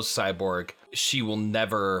Effie goes cyborg, she will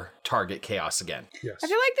never target Chaos again. Yes. I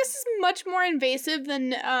feel like this is much more invasive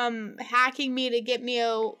than hacking me to get me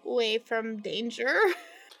away from danger.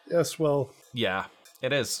 Yes, well... Yeah,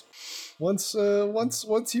 it is. Once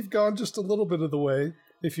you've gone just a little bit of the way,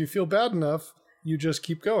 if you feel bad enough, you just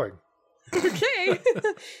keep going. Okay.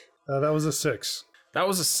 That was a 6. That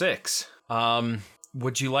was a 6.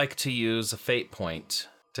 Would you like to use a fate point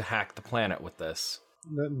to hack the planet with this?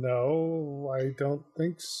 No, I don't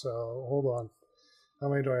think so. Hold on. How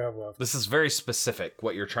many do I have left? This is very specific,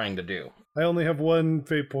 what you're trying to do. I only have 1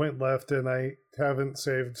 fate point left, and I haven't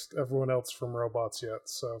saved everyone else from robots yet,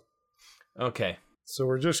 so... Okay. So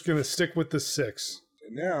we're just going to stick with the 6.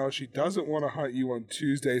 Now, she doesn't want to hunt you on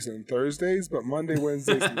Tuesdays and Thursdays, but Monday,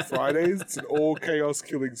 Wednesdays, and Fridays, it's an all chaos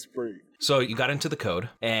killing spree. So you got into the code,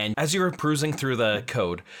 and as you were perusing through the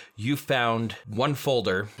code, you found one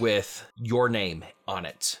folder with your name on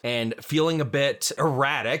it. And feeling a bit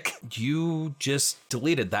erratic, you just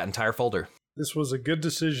deleted that entire folder. This was a good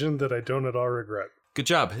decision that I don't at all regret. Good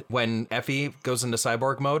job. When Effie goes into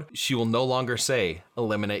cyborg mode, she will no longer say,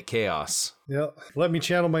 eliminate chaos. Yeah, let me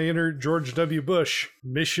channel my inner George W. Bush.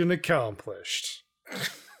 Mission accomplished.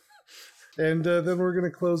 And then we're going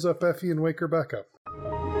to close up Effie and wake her back up.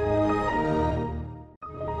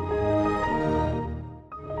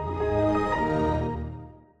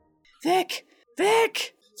 Vic!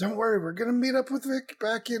 Don't worry, we're going to meet up with Vic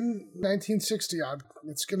back in 1960 odd.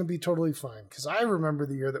 It's going to be totally fine, because I remember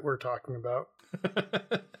the year that we're talking about.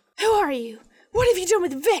 Who are you? What have you done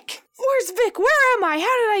with Vic? Where's Vic? Where am I?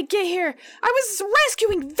 How did I get here? I was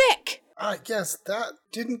rescuing Vic! Yes, that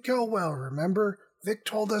didn't go well, remember? Vic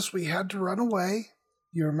told us we had to run away.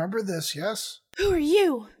 You remember this, yes? Who are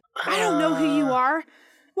you? I don't know who you are.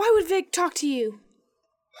 Why would Vic talk to you?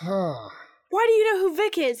 Huh. Why do you know who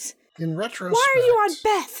Vic is? In retrospect... Why are you on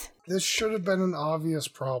Beth? This should have been an obvious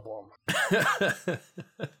problem.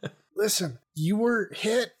 Listen, you were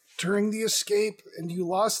hit during the escape and you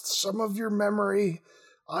lost some of your memory.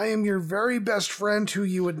 I am your very best friend who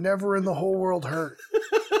you would never in the whole world hurt.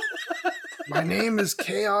 My name is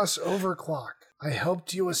Chaos Overclock. I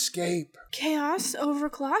helped you escape. Chaos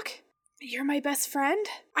Overclock? You're my best friend?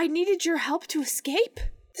 I needed your help to escape?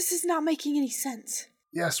 This is not making any sense.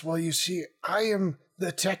 Yes, well, you see, I am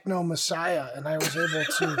the Techno Messiah, and I was able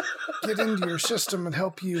to get into your system and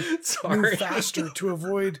help you move faster to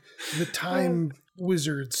avoid the time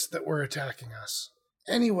wizards that were attacking us.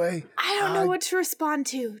 Anyway... I don't know what to respond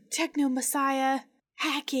to. Techno Messiah,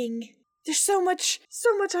 hacking. There's so much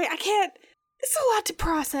I can't... It's a lot to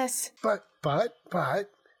process. But,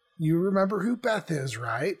 you remember who Beth is,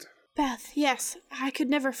 right? Beth, yes. I could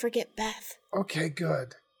never forget Beth. Okay,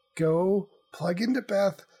 good. Go plug into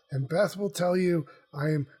Beth, and Beth will tell you I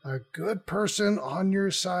am a good person on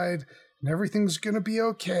your side, and everything's going to be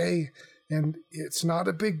okay, and it's not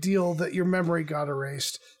a big deal that your memory got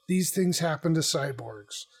erased. These things happen to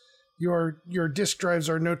cyborgs. Your disk drives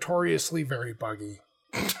are notoriously very buggy.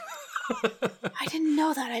 I didn't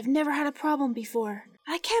know that. I've never had a problem before.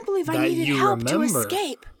 I can't believe I needed help to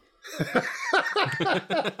escape.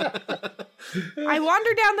 I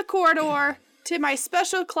wander down the corridor to my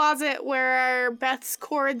special closet where Beth's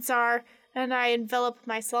cords are, and I envelop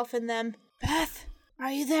myself in them. Beth,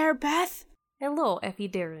 are you there, Beth? Hello, Effie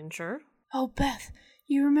Derringer. Oh, Beth,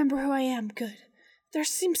 you remember who I am. Good. There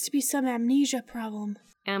seems to be some amnesia problem.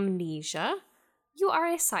 Amnesia? You are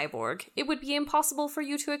a cyborg. It would be impossible for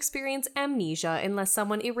you to experience amnesia unless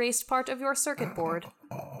someone erased part of your circuit board.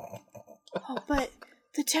 Oh, but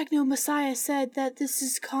the Techno Messiah said that this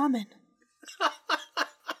is common.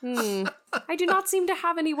 I do not seem to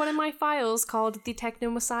have anyone in my files called the Techno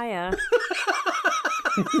Messiah.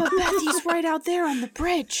 But Beth, he's right out there on the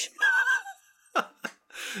bridge.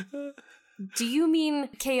 Do you mean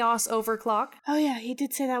Chaos Overclock? Oh yeah, he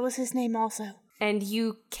did say that was his name also. And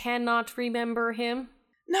you cannot remember him?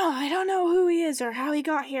 No, I don't know who he is or how he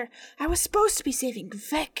got here. I was supposed to be saving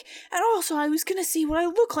Vic, and also I was gonna see what I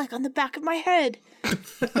look like on the back of my head.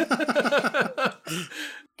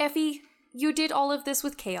 Effie, you did all of this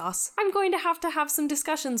with Chaos. I'm going to have some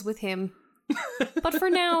discussions with him. But for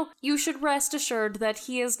now, you should rest assured that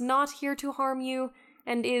he is not here to harm you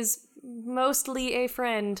and is mostly a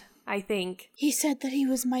friend, I think. He said that he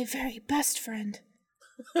was my very best friend.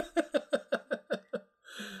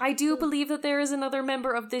 I do believe that there is another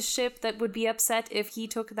member of this ship that would be upset if he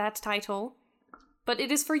took that title. But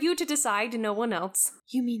it is for you to decide, no one else.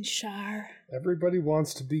 You mean Shar? Everybody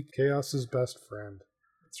wants to be Chaos's best friend.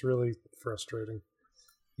 It's really frustrating.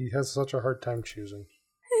 He has such a hard time choosing.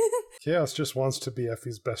 Chaos just wants to be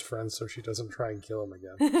Effie's best friend so she doesn't try and kill him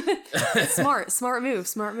again. Smart move.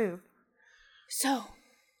 So,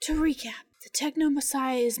 to recap, the Techno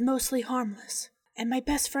Messiah is mostly harmless, and my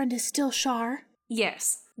best friend is still Shar.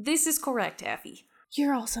 Yes, this is correct, Effie.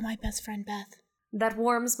 You're also my best friend, Beth. That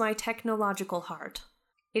warms my technological heart.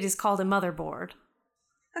 It is called a motherboard.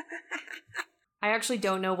 I actually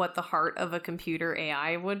don't know what the heart of a computer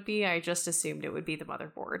AI would be. I just assumed it would be the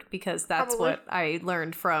motherboard because that's Probably. what I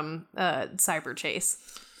learned from Cyber Chase.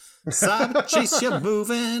 Cyber Chase, you're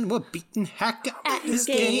moving. We're beating hacker at his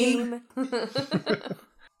game.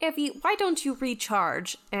 Effie, why don't you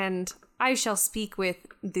recharge and I shall speak with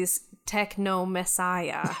this techno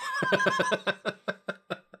messiah.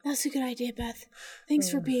 That's a good idea, Beth. Thanks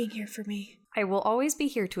for being here for me. I will always be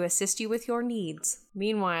here to assist you with your needs.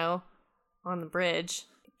 Meanwhile, on the bridge,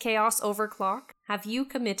 Chaos Overclock, have you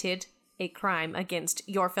committed a crime against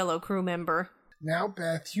your fellow crew member? Now,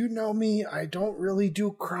 Beth, you know me. I don't really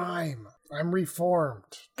do crime. I'm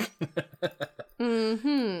reformed.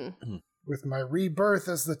 Mm-hmm. With my rebirth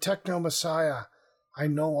as the Techno Messiah, I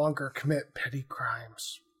no longer commit petty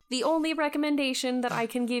crimes. The only recommendation that I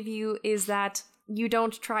can give you is that you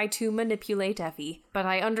don't try to manipulate Effie, but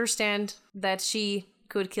I understand that she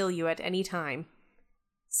could kill you at any time.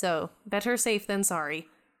 So, better safe than sorry.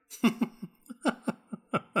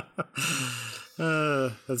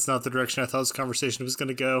 That's not the direction I thought this conversation was going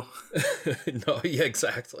to go. No, yeah,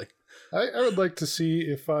 exactly. I would like to see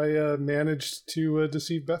if I managed to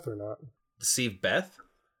deceive Beth or not. Deceive Beth?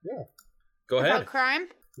 Yeah. Go ahead. About crime?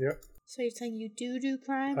 Yep. So you're saying you do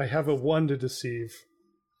crime? I have a 1 to deceive,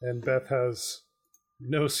 and Beth has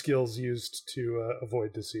no skills used to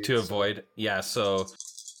avoid deceit. To avoid, yeah, so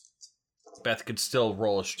Beth could still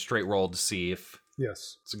roll a straight roll to see if...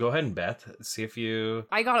 Yes. So go ahead and Beth, see if you...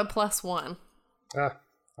 I got a +1.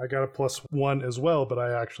 I got a +1 as well, but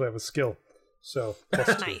I actually have a skill. So,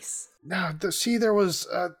 +2. Nice. Now, there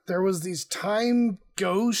was these time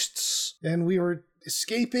ghosts, and we were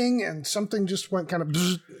escaping, and something just went kind of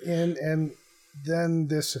in, and then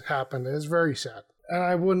this happened. It was very sad. And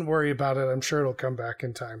I wouldn't worry about it. I'm sure it'll come back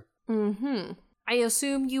in time. Mm-hmm. I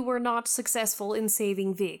assume you were not successful in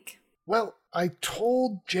saving Vic. Well, I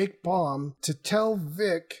told Jake Baum to tell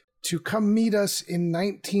Vic to come meet us in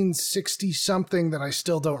 1960-something that I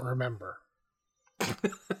still don't remember.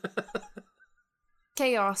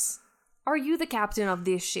 Chaos, are you the captain of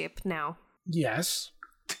this ship now? Yes.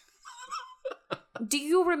 Do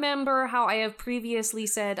you remember how I have previously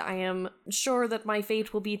said I am sure that my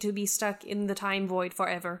fate will be to be stuck in the time void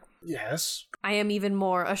forever? Yes. I am even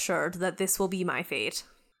more assured that this will be my fate.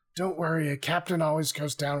 Don't worry, a captain always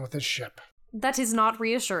goes down with his ship. That is not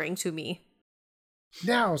reassuring to me.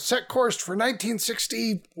 Now, set course for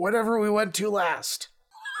 1960, whatever we went to last.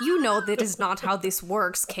 You know that is not how this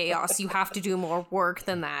works, Chaos. You have to do more work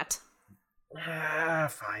than that.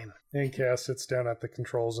 Fine. And Cass sits down at the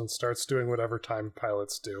controls and starts doing whatever time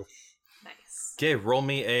pilots do. Nice. Okay, roll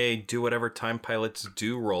me a do whatever time pilots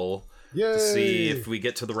do roll Yay! to see if we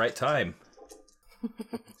get to the right time.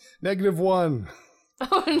 -1.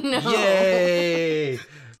 Oh no. Yay!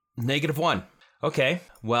 -1. Okay,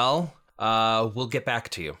 well, we'll get back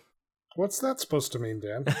to you. What's that supposed to mean,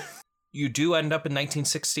 Dan? You do end up in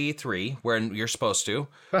 1963, where you're supposed to.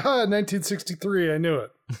 Haha, 1963, I knew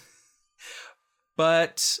it.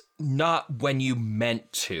 But not when you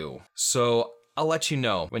meant to. So I'll let you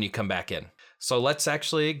know when you come back in. So let's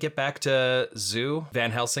actually get back to Zoo,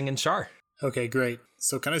 Van Helsing, and Shar. Okay, great.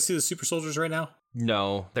 So can I see the super soldiers right now?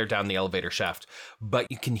 No, they're down the elevator shaft. But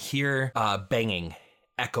you can hear banging,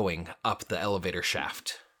 echoing up the elevator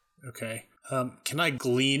shaft. Okay. Can I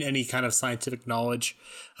glean any kind of scientific knowledge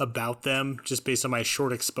about them just based on my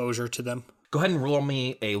short exposure to them? Go ahead and roll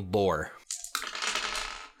me a lore.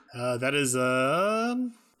 That is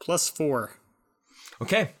 +4.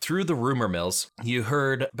 Okay, through the rumor mills, you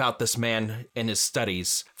heard about this man in his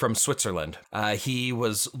studies from Switzerland. He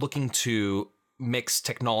was looking to mix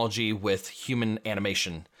technology with human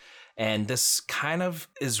animation, and this kind of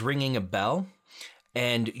is ringing a bell,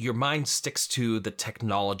 and your mind sticks to the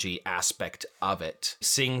technology aspect of it.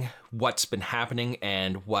 Seeing what's been happening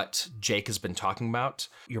and what Jake has been talking about,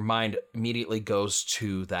 your mind immediately goes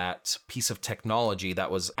to that piece of technology that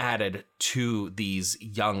was added to these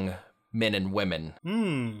young men and women.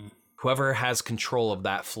 Whoever has control of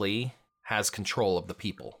that flea has control of the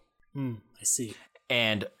people. I see.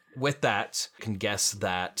 And with that, you can guess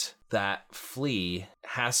that that flea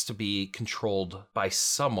has to be controlled by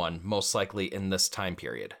someone, most likely in this time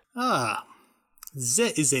period. That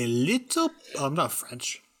is a little... I'm not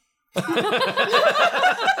French.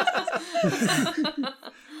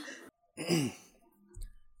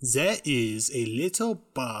 There is a little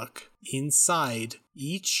bug inside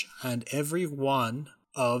each and every one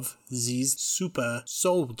of these super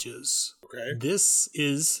soldiers. Okay. This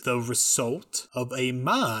is the result of a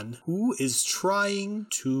man who is trying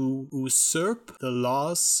to usurp the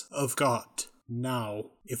laws of God.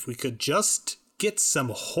 Now, if we could just get some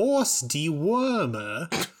horse dewormer,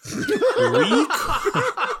 we could...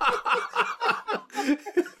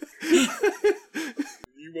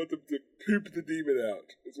 You want them to poop the demon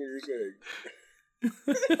out. That's what you're saying.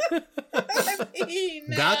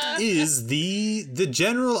 That is the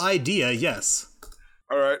general idea, yes.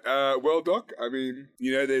 All right. Well, Doc, I mean,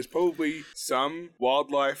 there's probably some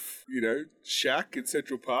wildlife, shack in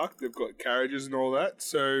Central Park. They've got carriages and all that.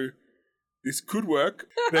 So this could work.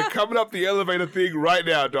 They're coming up the elevator thing right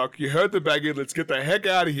now, Doc. You heard the banging. Let's get the heck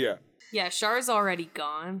out of here. Yeah, Char's already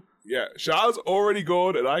gone. Yeah, Char's already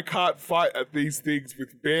gone, and I can't fight at these things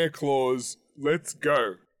with bare claws. Let's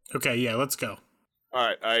go. Okay, yeah, let's go. All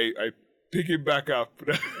right, I pick him back up.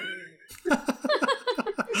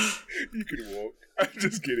 You can walk. I'm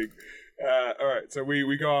just kidding. All right, so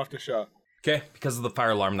we go after Char. Okay, because of the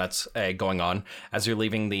fire alarm that's going on, as you're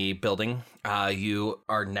leaving the building, you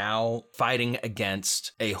are now fighting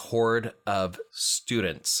against a horde of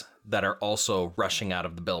students that are also rushing out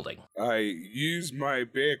of the building. I use my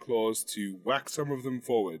bear claws to whack some of them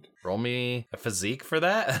forward. Roll me a physique for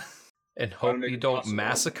that, and hope make you a don't plus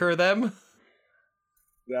massacre them.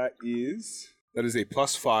 That is a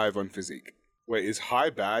 +5 on physique. Wait, is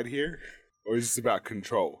high bad here? Or is this about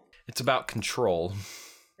control? It's about control.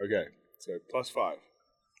 Okay, so +5.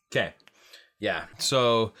 Okay. Yeah.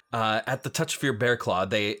 So at the touch of your bear claw,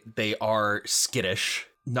 they are skittish,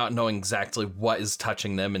 not knowing exactly what is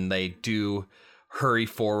touching them, and they do hurry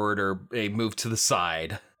forward or they move to the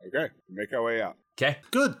side. Okay, make our way out. Okay.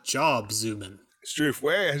 Good job, Zoomin. Stroof,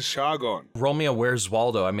 where has Char gone? Roll me a where's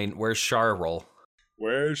Waldo. I mean, where's Char roll?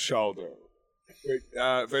 Where's Shaldo? Wait,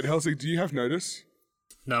 Van Helsing, do you have notice?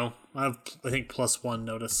 No, I think +1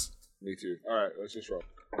 notice. Me too. Alright, let's just roll.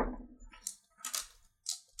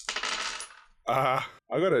 I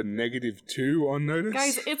got a -2 on notice.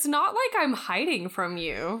 Guys, it's not like I'm hiding from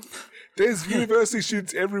you. There's university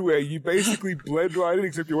students everywhere. You basically blend right in,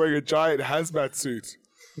 except you're wearing a giant hazmat suit.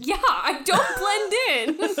 Yeah, I don't blend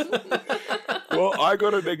in. Well, I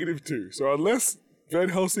got a -2, so unless Van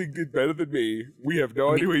Helsing did better than me, we have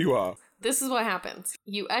no idea where you are. This is what happens.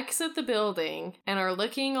 You exit the building and are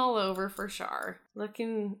looking all over for Char.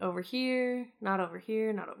 Looking over here, not over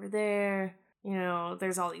there.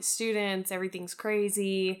 There's all these students, everything's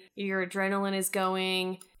crazy, your adrenaline is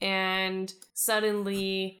going, and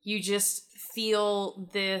suddenly you just feel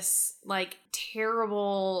this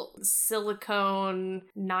terrible silicone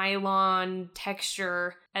nylon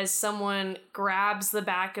texture as someone grabs the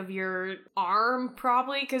back of your arm,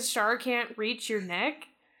 probably because Char can't reach your neck,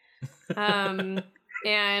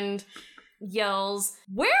 and yells,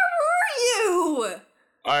 "Where were you?"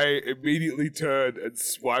 I immediately turn and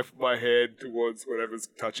swipe my hand towards whatever's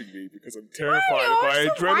touching me because I'm terrified and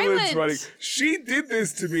my adrenaline's running. She did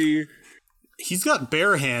this to me. He's got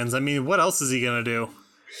bare hands. I mean, what else is he gonna do?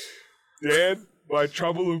 Dan, my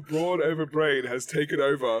trouble of brawn over brain has taken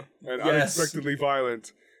over and unexpectedly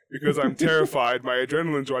violent because I'm terrified. My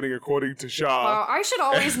adrenaline's running according to Char. Well, I should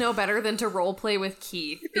always know better than to roleplay with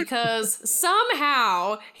Keith because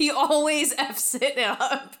somehow he always F's it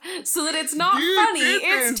up so that it's not funny,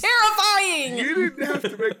 it's terrifying! You didn't have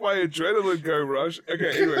to make my adrenaline go rush.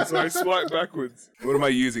 Okay, anyway, so I swipe backwards. What am I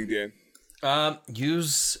using, Dan?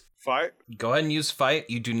 Use... Fight? Go ahead and use fight.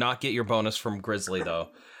 You do not get your bonus from Grizzly,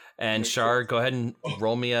 though. And Char, go ahead and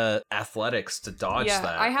roll me a athletics to dodge that.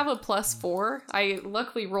 Yeah, I have a +4. I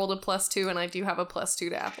luckily rolled a +2, and I do have a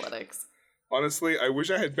 +2 to athletics. Honestly, I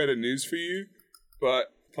wish I had better news for you,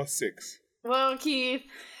 but +6. Well, Keith,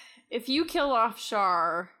 if you kill off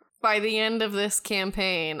Char by the end of this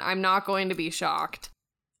campaign, I'm not going to be shocked.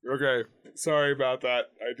 Okay, sorry about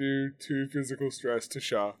that. I do 2 physical stress to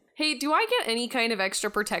Char. Hey, do I get any kind of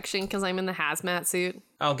extra protection because I'm in the hazmat suit?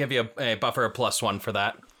 I'll give you a buffer of +1 for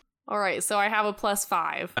that. All right, so I have a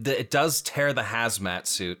 +5. It does tear the hazmat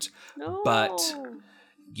suit, No. but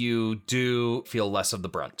you do feel less of the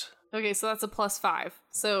brunt. Okay, so that's a +5.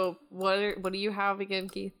 So what do you have again,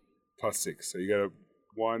 Keith? +6, so you got a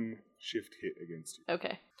 1 shift hit against you.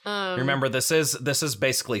 Okay. Remember, this is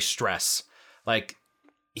basically stress.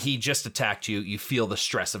 He just attacked you. You feel the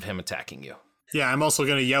stress of him attacking you. Yeah, I'm also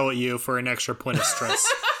going to yell at you for an extra point of stress.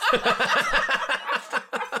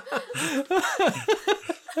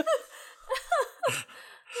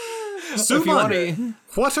 Suman,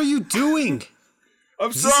 what are you doing?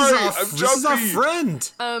 I'm sorry. I'm This is our jumpy.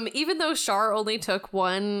 friend. Even though Shar only took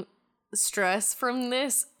one stress from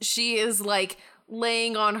this, she is like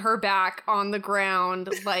laying on her back on the ground,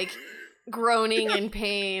 like groaning in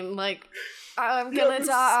pain, like I'm You have gonna a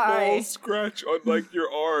die. Small scratch on like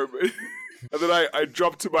your arm. And then I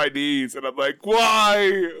drop to my knees and I'm like,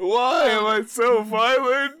 why? Why am I so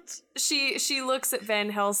violent? She looks at Van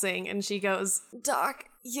Helsing and she goes, "Doc,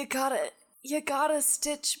 you gotta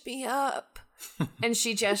stitch me up." And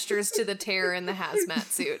she gestures to the tear in the hazmat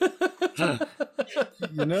suit.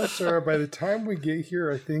 You know, Sarah, by the time we get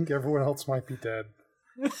here, I think everyone else might be dead.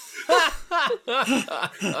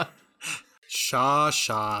 Sha.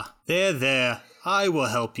 There. I will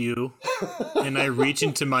help you. And I reach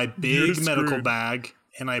into my big medical bag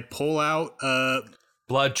and I pull out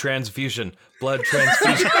Blood transfusion. Blood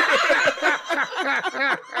transfusion.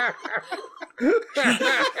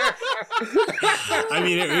 I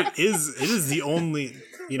mean it is the only,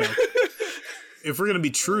 you know, if we're gonna be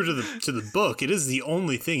true to the book, it is the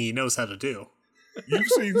only thing he knows how to do. You've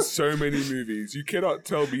seen so many movies. You cannot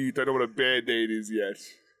tell me you don't know what a Band-Aid is yet.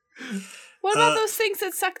 What about those things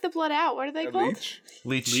that suck the blood out? What are they A called? leech?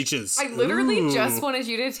 Leeches. I literally Ooh. just wanted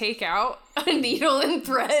you to take out a needle and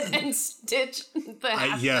thread and stitch the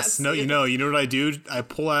hazmat Yes, no, suit. you know what I do? I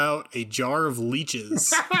pull out a jar of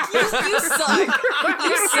leeches. You suck.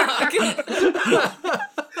 You suck.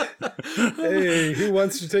 Hey, who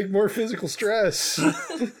wants to take more physical stress?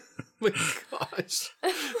 My gosh.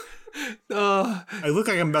 I look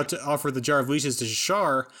like I'm about to offer the jar of leeches to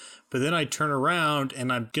Shar, but then I turn around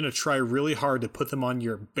and I'm gonna try really hard to put them on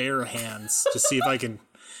your bare hands to see if I can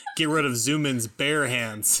get rid of Zuman's bare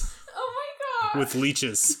hands Oh my god. with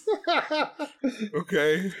leeches.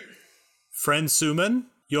 Okay. Friend Suman,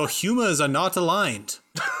 your humors are not aligned.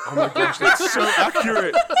 Oh my gosh, that's so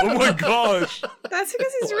accurate. Oh my gosh. That's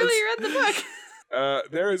because he's really read the book.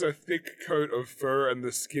 There is a thick coat of fur and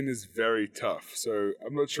the skin is very tough, so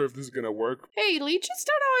I'm not sure if this is gonna work. Hey, leeches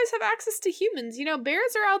don't always have access to humans. You know,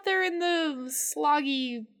 bears are out there in the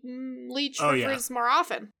sloggy leech Oh, yeah. rivers more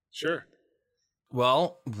often. Sure.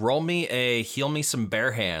 Well, roll me a heal me some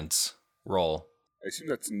bare hands roll. I assume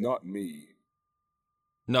that's not me.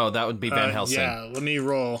 No, that would be Van Helsing. Yeah, let me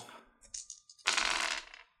roll.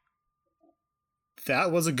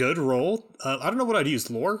 That was a good roll. I don't know what I'd use.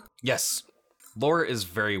 Lore? Yes. Lore is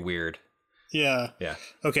very weird. Yeah. Yeah.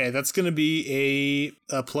 Okay, that's gonna be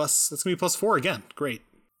a plus. That's gonna be +4 again. Great.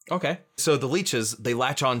 Okay. So the leeches, they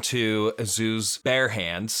latch onto Azu's bare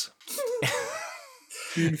hands.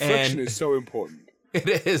 The inflection And- is so important.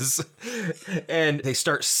 It is. And they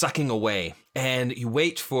start sucking away. And you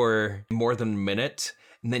wait for more than a minute,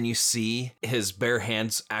 and then you see his bare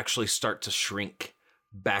hands actually start to shrink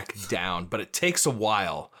back down. But it takes a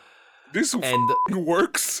while. This And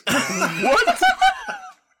works? What?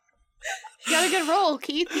 You got a good roll,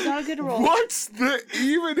 Keith. You got a good roll. What the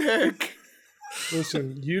even heck?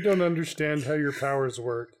 Listen, you don't understand how your powers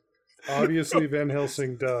work. Obviously, Van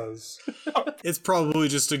Helsing does. It's probably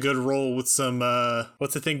just a good roll with some.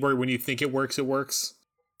 What's the thing where when you think it works, it works?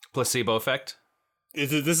 placebo effect.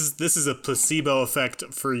 This is a placebo effect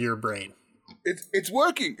for your brain. It's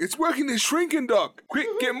working. It's working. They're shrinking, Doc. Quick,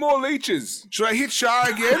 get more leeches. Should I hit Shah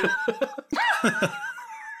again?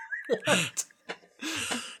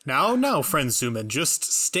 Now, friend Zuman, just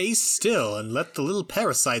stay still and let the little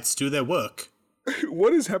parasites do their work.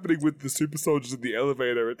 What is happening with the super soldiers in the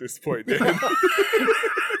elevator at this point, Dan?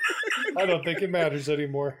 I don't think it matters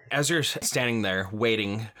anymore. As you're standing there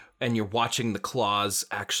waiting and you're watching the claws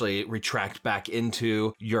actually retract back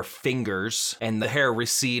into your fingers and the hair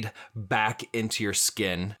recede back into your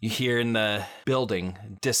skin, you hear in the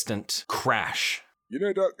building distant crash. You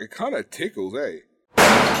know, Doc, it kind of tickles, eh?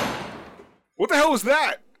 What the hell was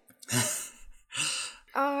that?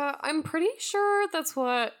 I'm pretty sure that's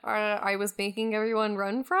what I was making everyone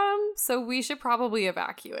run from, so we should probably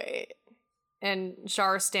evacuate. And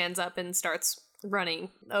Shar stands up and starts running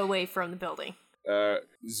away from the building.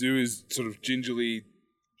 Zoo is sort of gingerly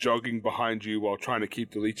jogging behind you while trying to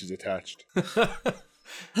keep the leeches attached. But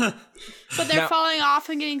they're Now- falling off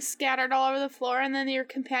and getting scattered all over the floor, and then your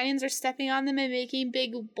companions are stepping on them and making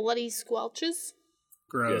big bloody squelches.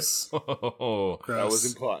 Gross. Oh, Gross. That was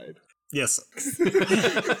implied. Yes.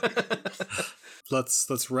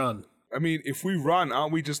 Let's run. I mean, if we run,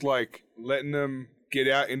 aren't we just like letting them get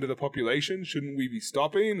out into the population? Shouldn't we be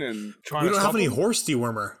stopping and trying We to don't stop have any them? horse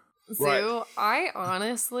dewormer. Right. Zoo, I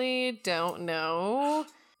honestly don't know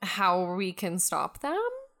how we can stop them.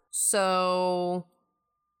 So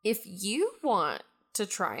if you want to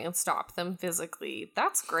try and stop them physically,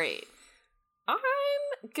 that's great.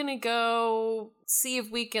 I'm gonna go see if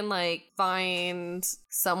we can, like, find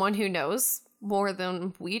someone who knows more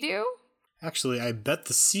than we do. Actually, I bet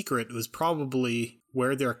the secret was probably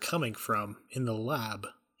where they're coming from in the lab.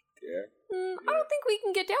 I don't think we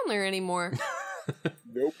can get down there anymore.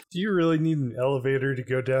 Nope. Do you really need an elevator to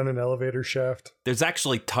go down an elevator shaft? There's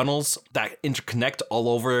actually tunnels that interconnect all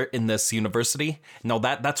over in this university. No,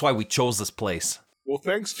 that's why we chose this place. Well,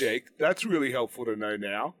 thanks, Jake. That's really helpful to know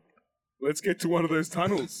now. Let's get to one of those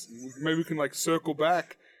tunnels. Maybe we can, like, circle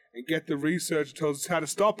back and get the research that tells us how to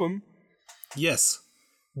stop them. Yes.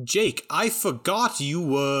 Jake, I forgot you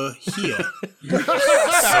were here.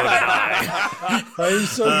 I'm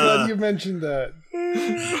so glad you mentioned that.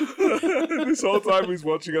 This whole time he's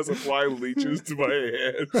watching us apply leeches to my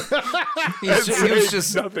head. He was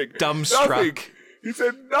just nothing. dumbstruck. Nothing. He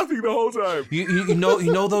said nothing the whole time. You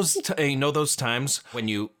know those times when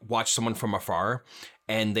you watch someone from afar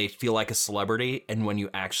and they feel like a celebrity, and when you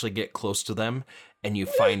actually get close to them and you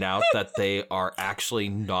find out that they are actually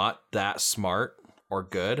not that smart or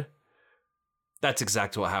good. That's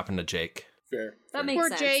exactly what happened to Jake. Fair. That makes Poor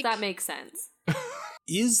sense. Jake. That makes sense.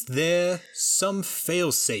 Is there some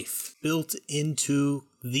failsafe built into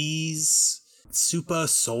these super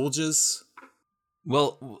soldiers?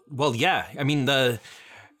 Well, yeah. I mean,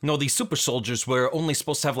 these super soldiers were only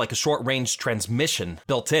supposed to have like a short range transmission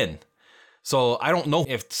built in. So I don't know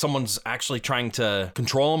if someone's actually trying to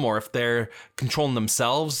control them or if they're controlling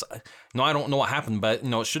themselves. No, I don't know what happened, but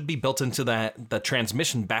it should be built into the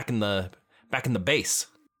transmission back in the base.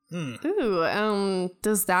 Ooh,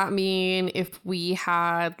 does that mean if we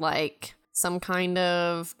had like some kind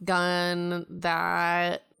of gun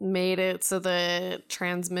that made it so the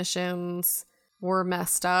transmissions were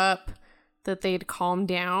messed up, that they'd calm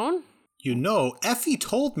down? You know, Effie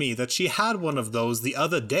told me that she had one of those the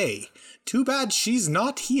other day. Too bad she's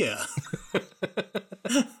not here.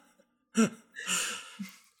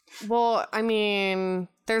 Well, I mean,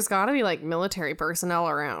 there's gotta be like military personnel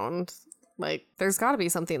around. Like, there's gotta be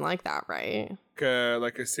something like that, right?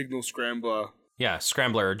 Like a signal scrambler. Yeah,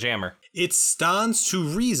 scrambler or jammer. It stands to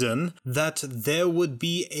reason that there would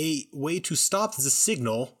be a way to stop the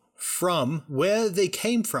signal from where they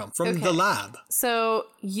came from the lab. So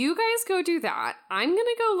you guys go do that. I'm gonna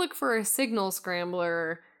go look for a signal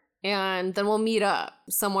scrambler, and then we'll meet up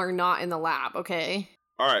somewhere not in the lab, okay?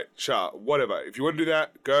 All right, Char, whatever. If you want to do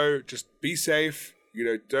that, go. Just be safe.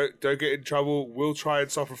 Don't get in trouble. We'll try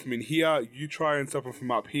and stop it from in here. You try and stop it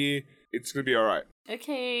from up here. It's gonna be all right.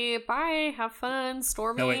 Okay, bye. Have fun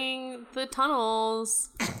storming the tunnels.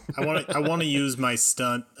 I want to use my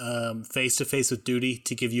stunt face to face with duty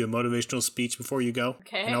to give you a motivational speech before you go.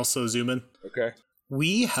 Okay. And also zoom in. Okay.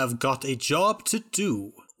 We have got a job to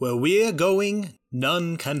do. Where we're going,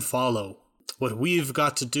 none can follow. What we've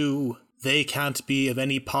got to do, they can't be of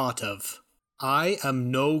any part of. I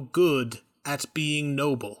am no good at being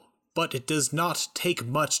noble, but it does not take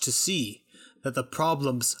much to see that the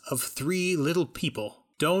problems of 3 little people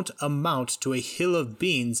don't amount to a hill of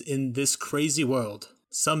beans in this crazy world.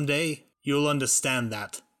 Someday, you'll understand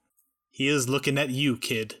that. He is looking at you,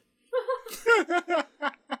 kid.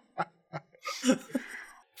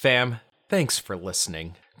 Fam, thanks for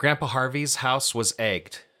listening. Grandpa Harvey's house was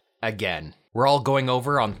egged. Again. We're all going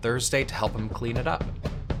over on Thursday to help him clean it up.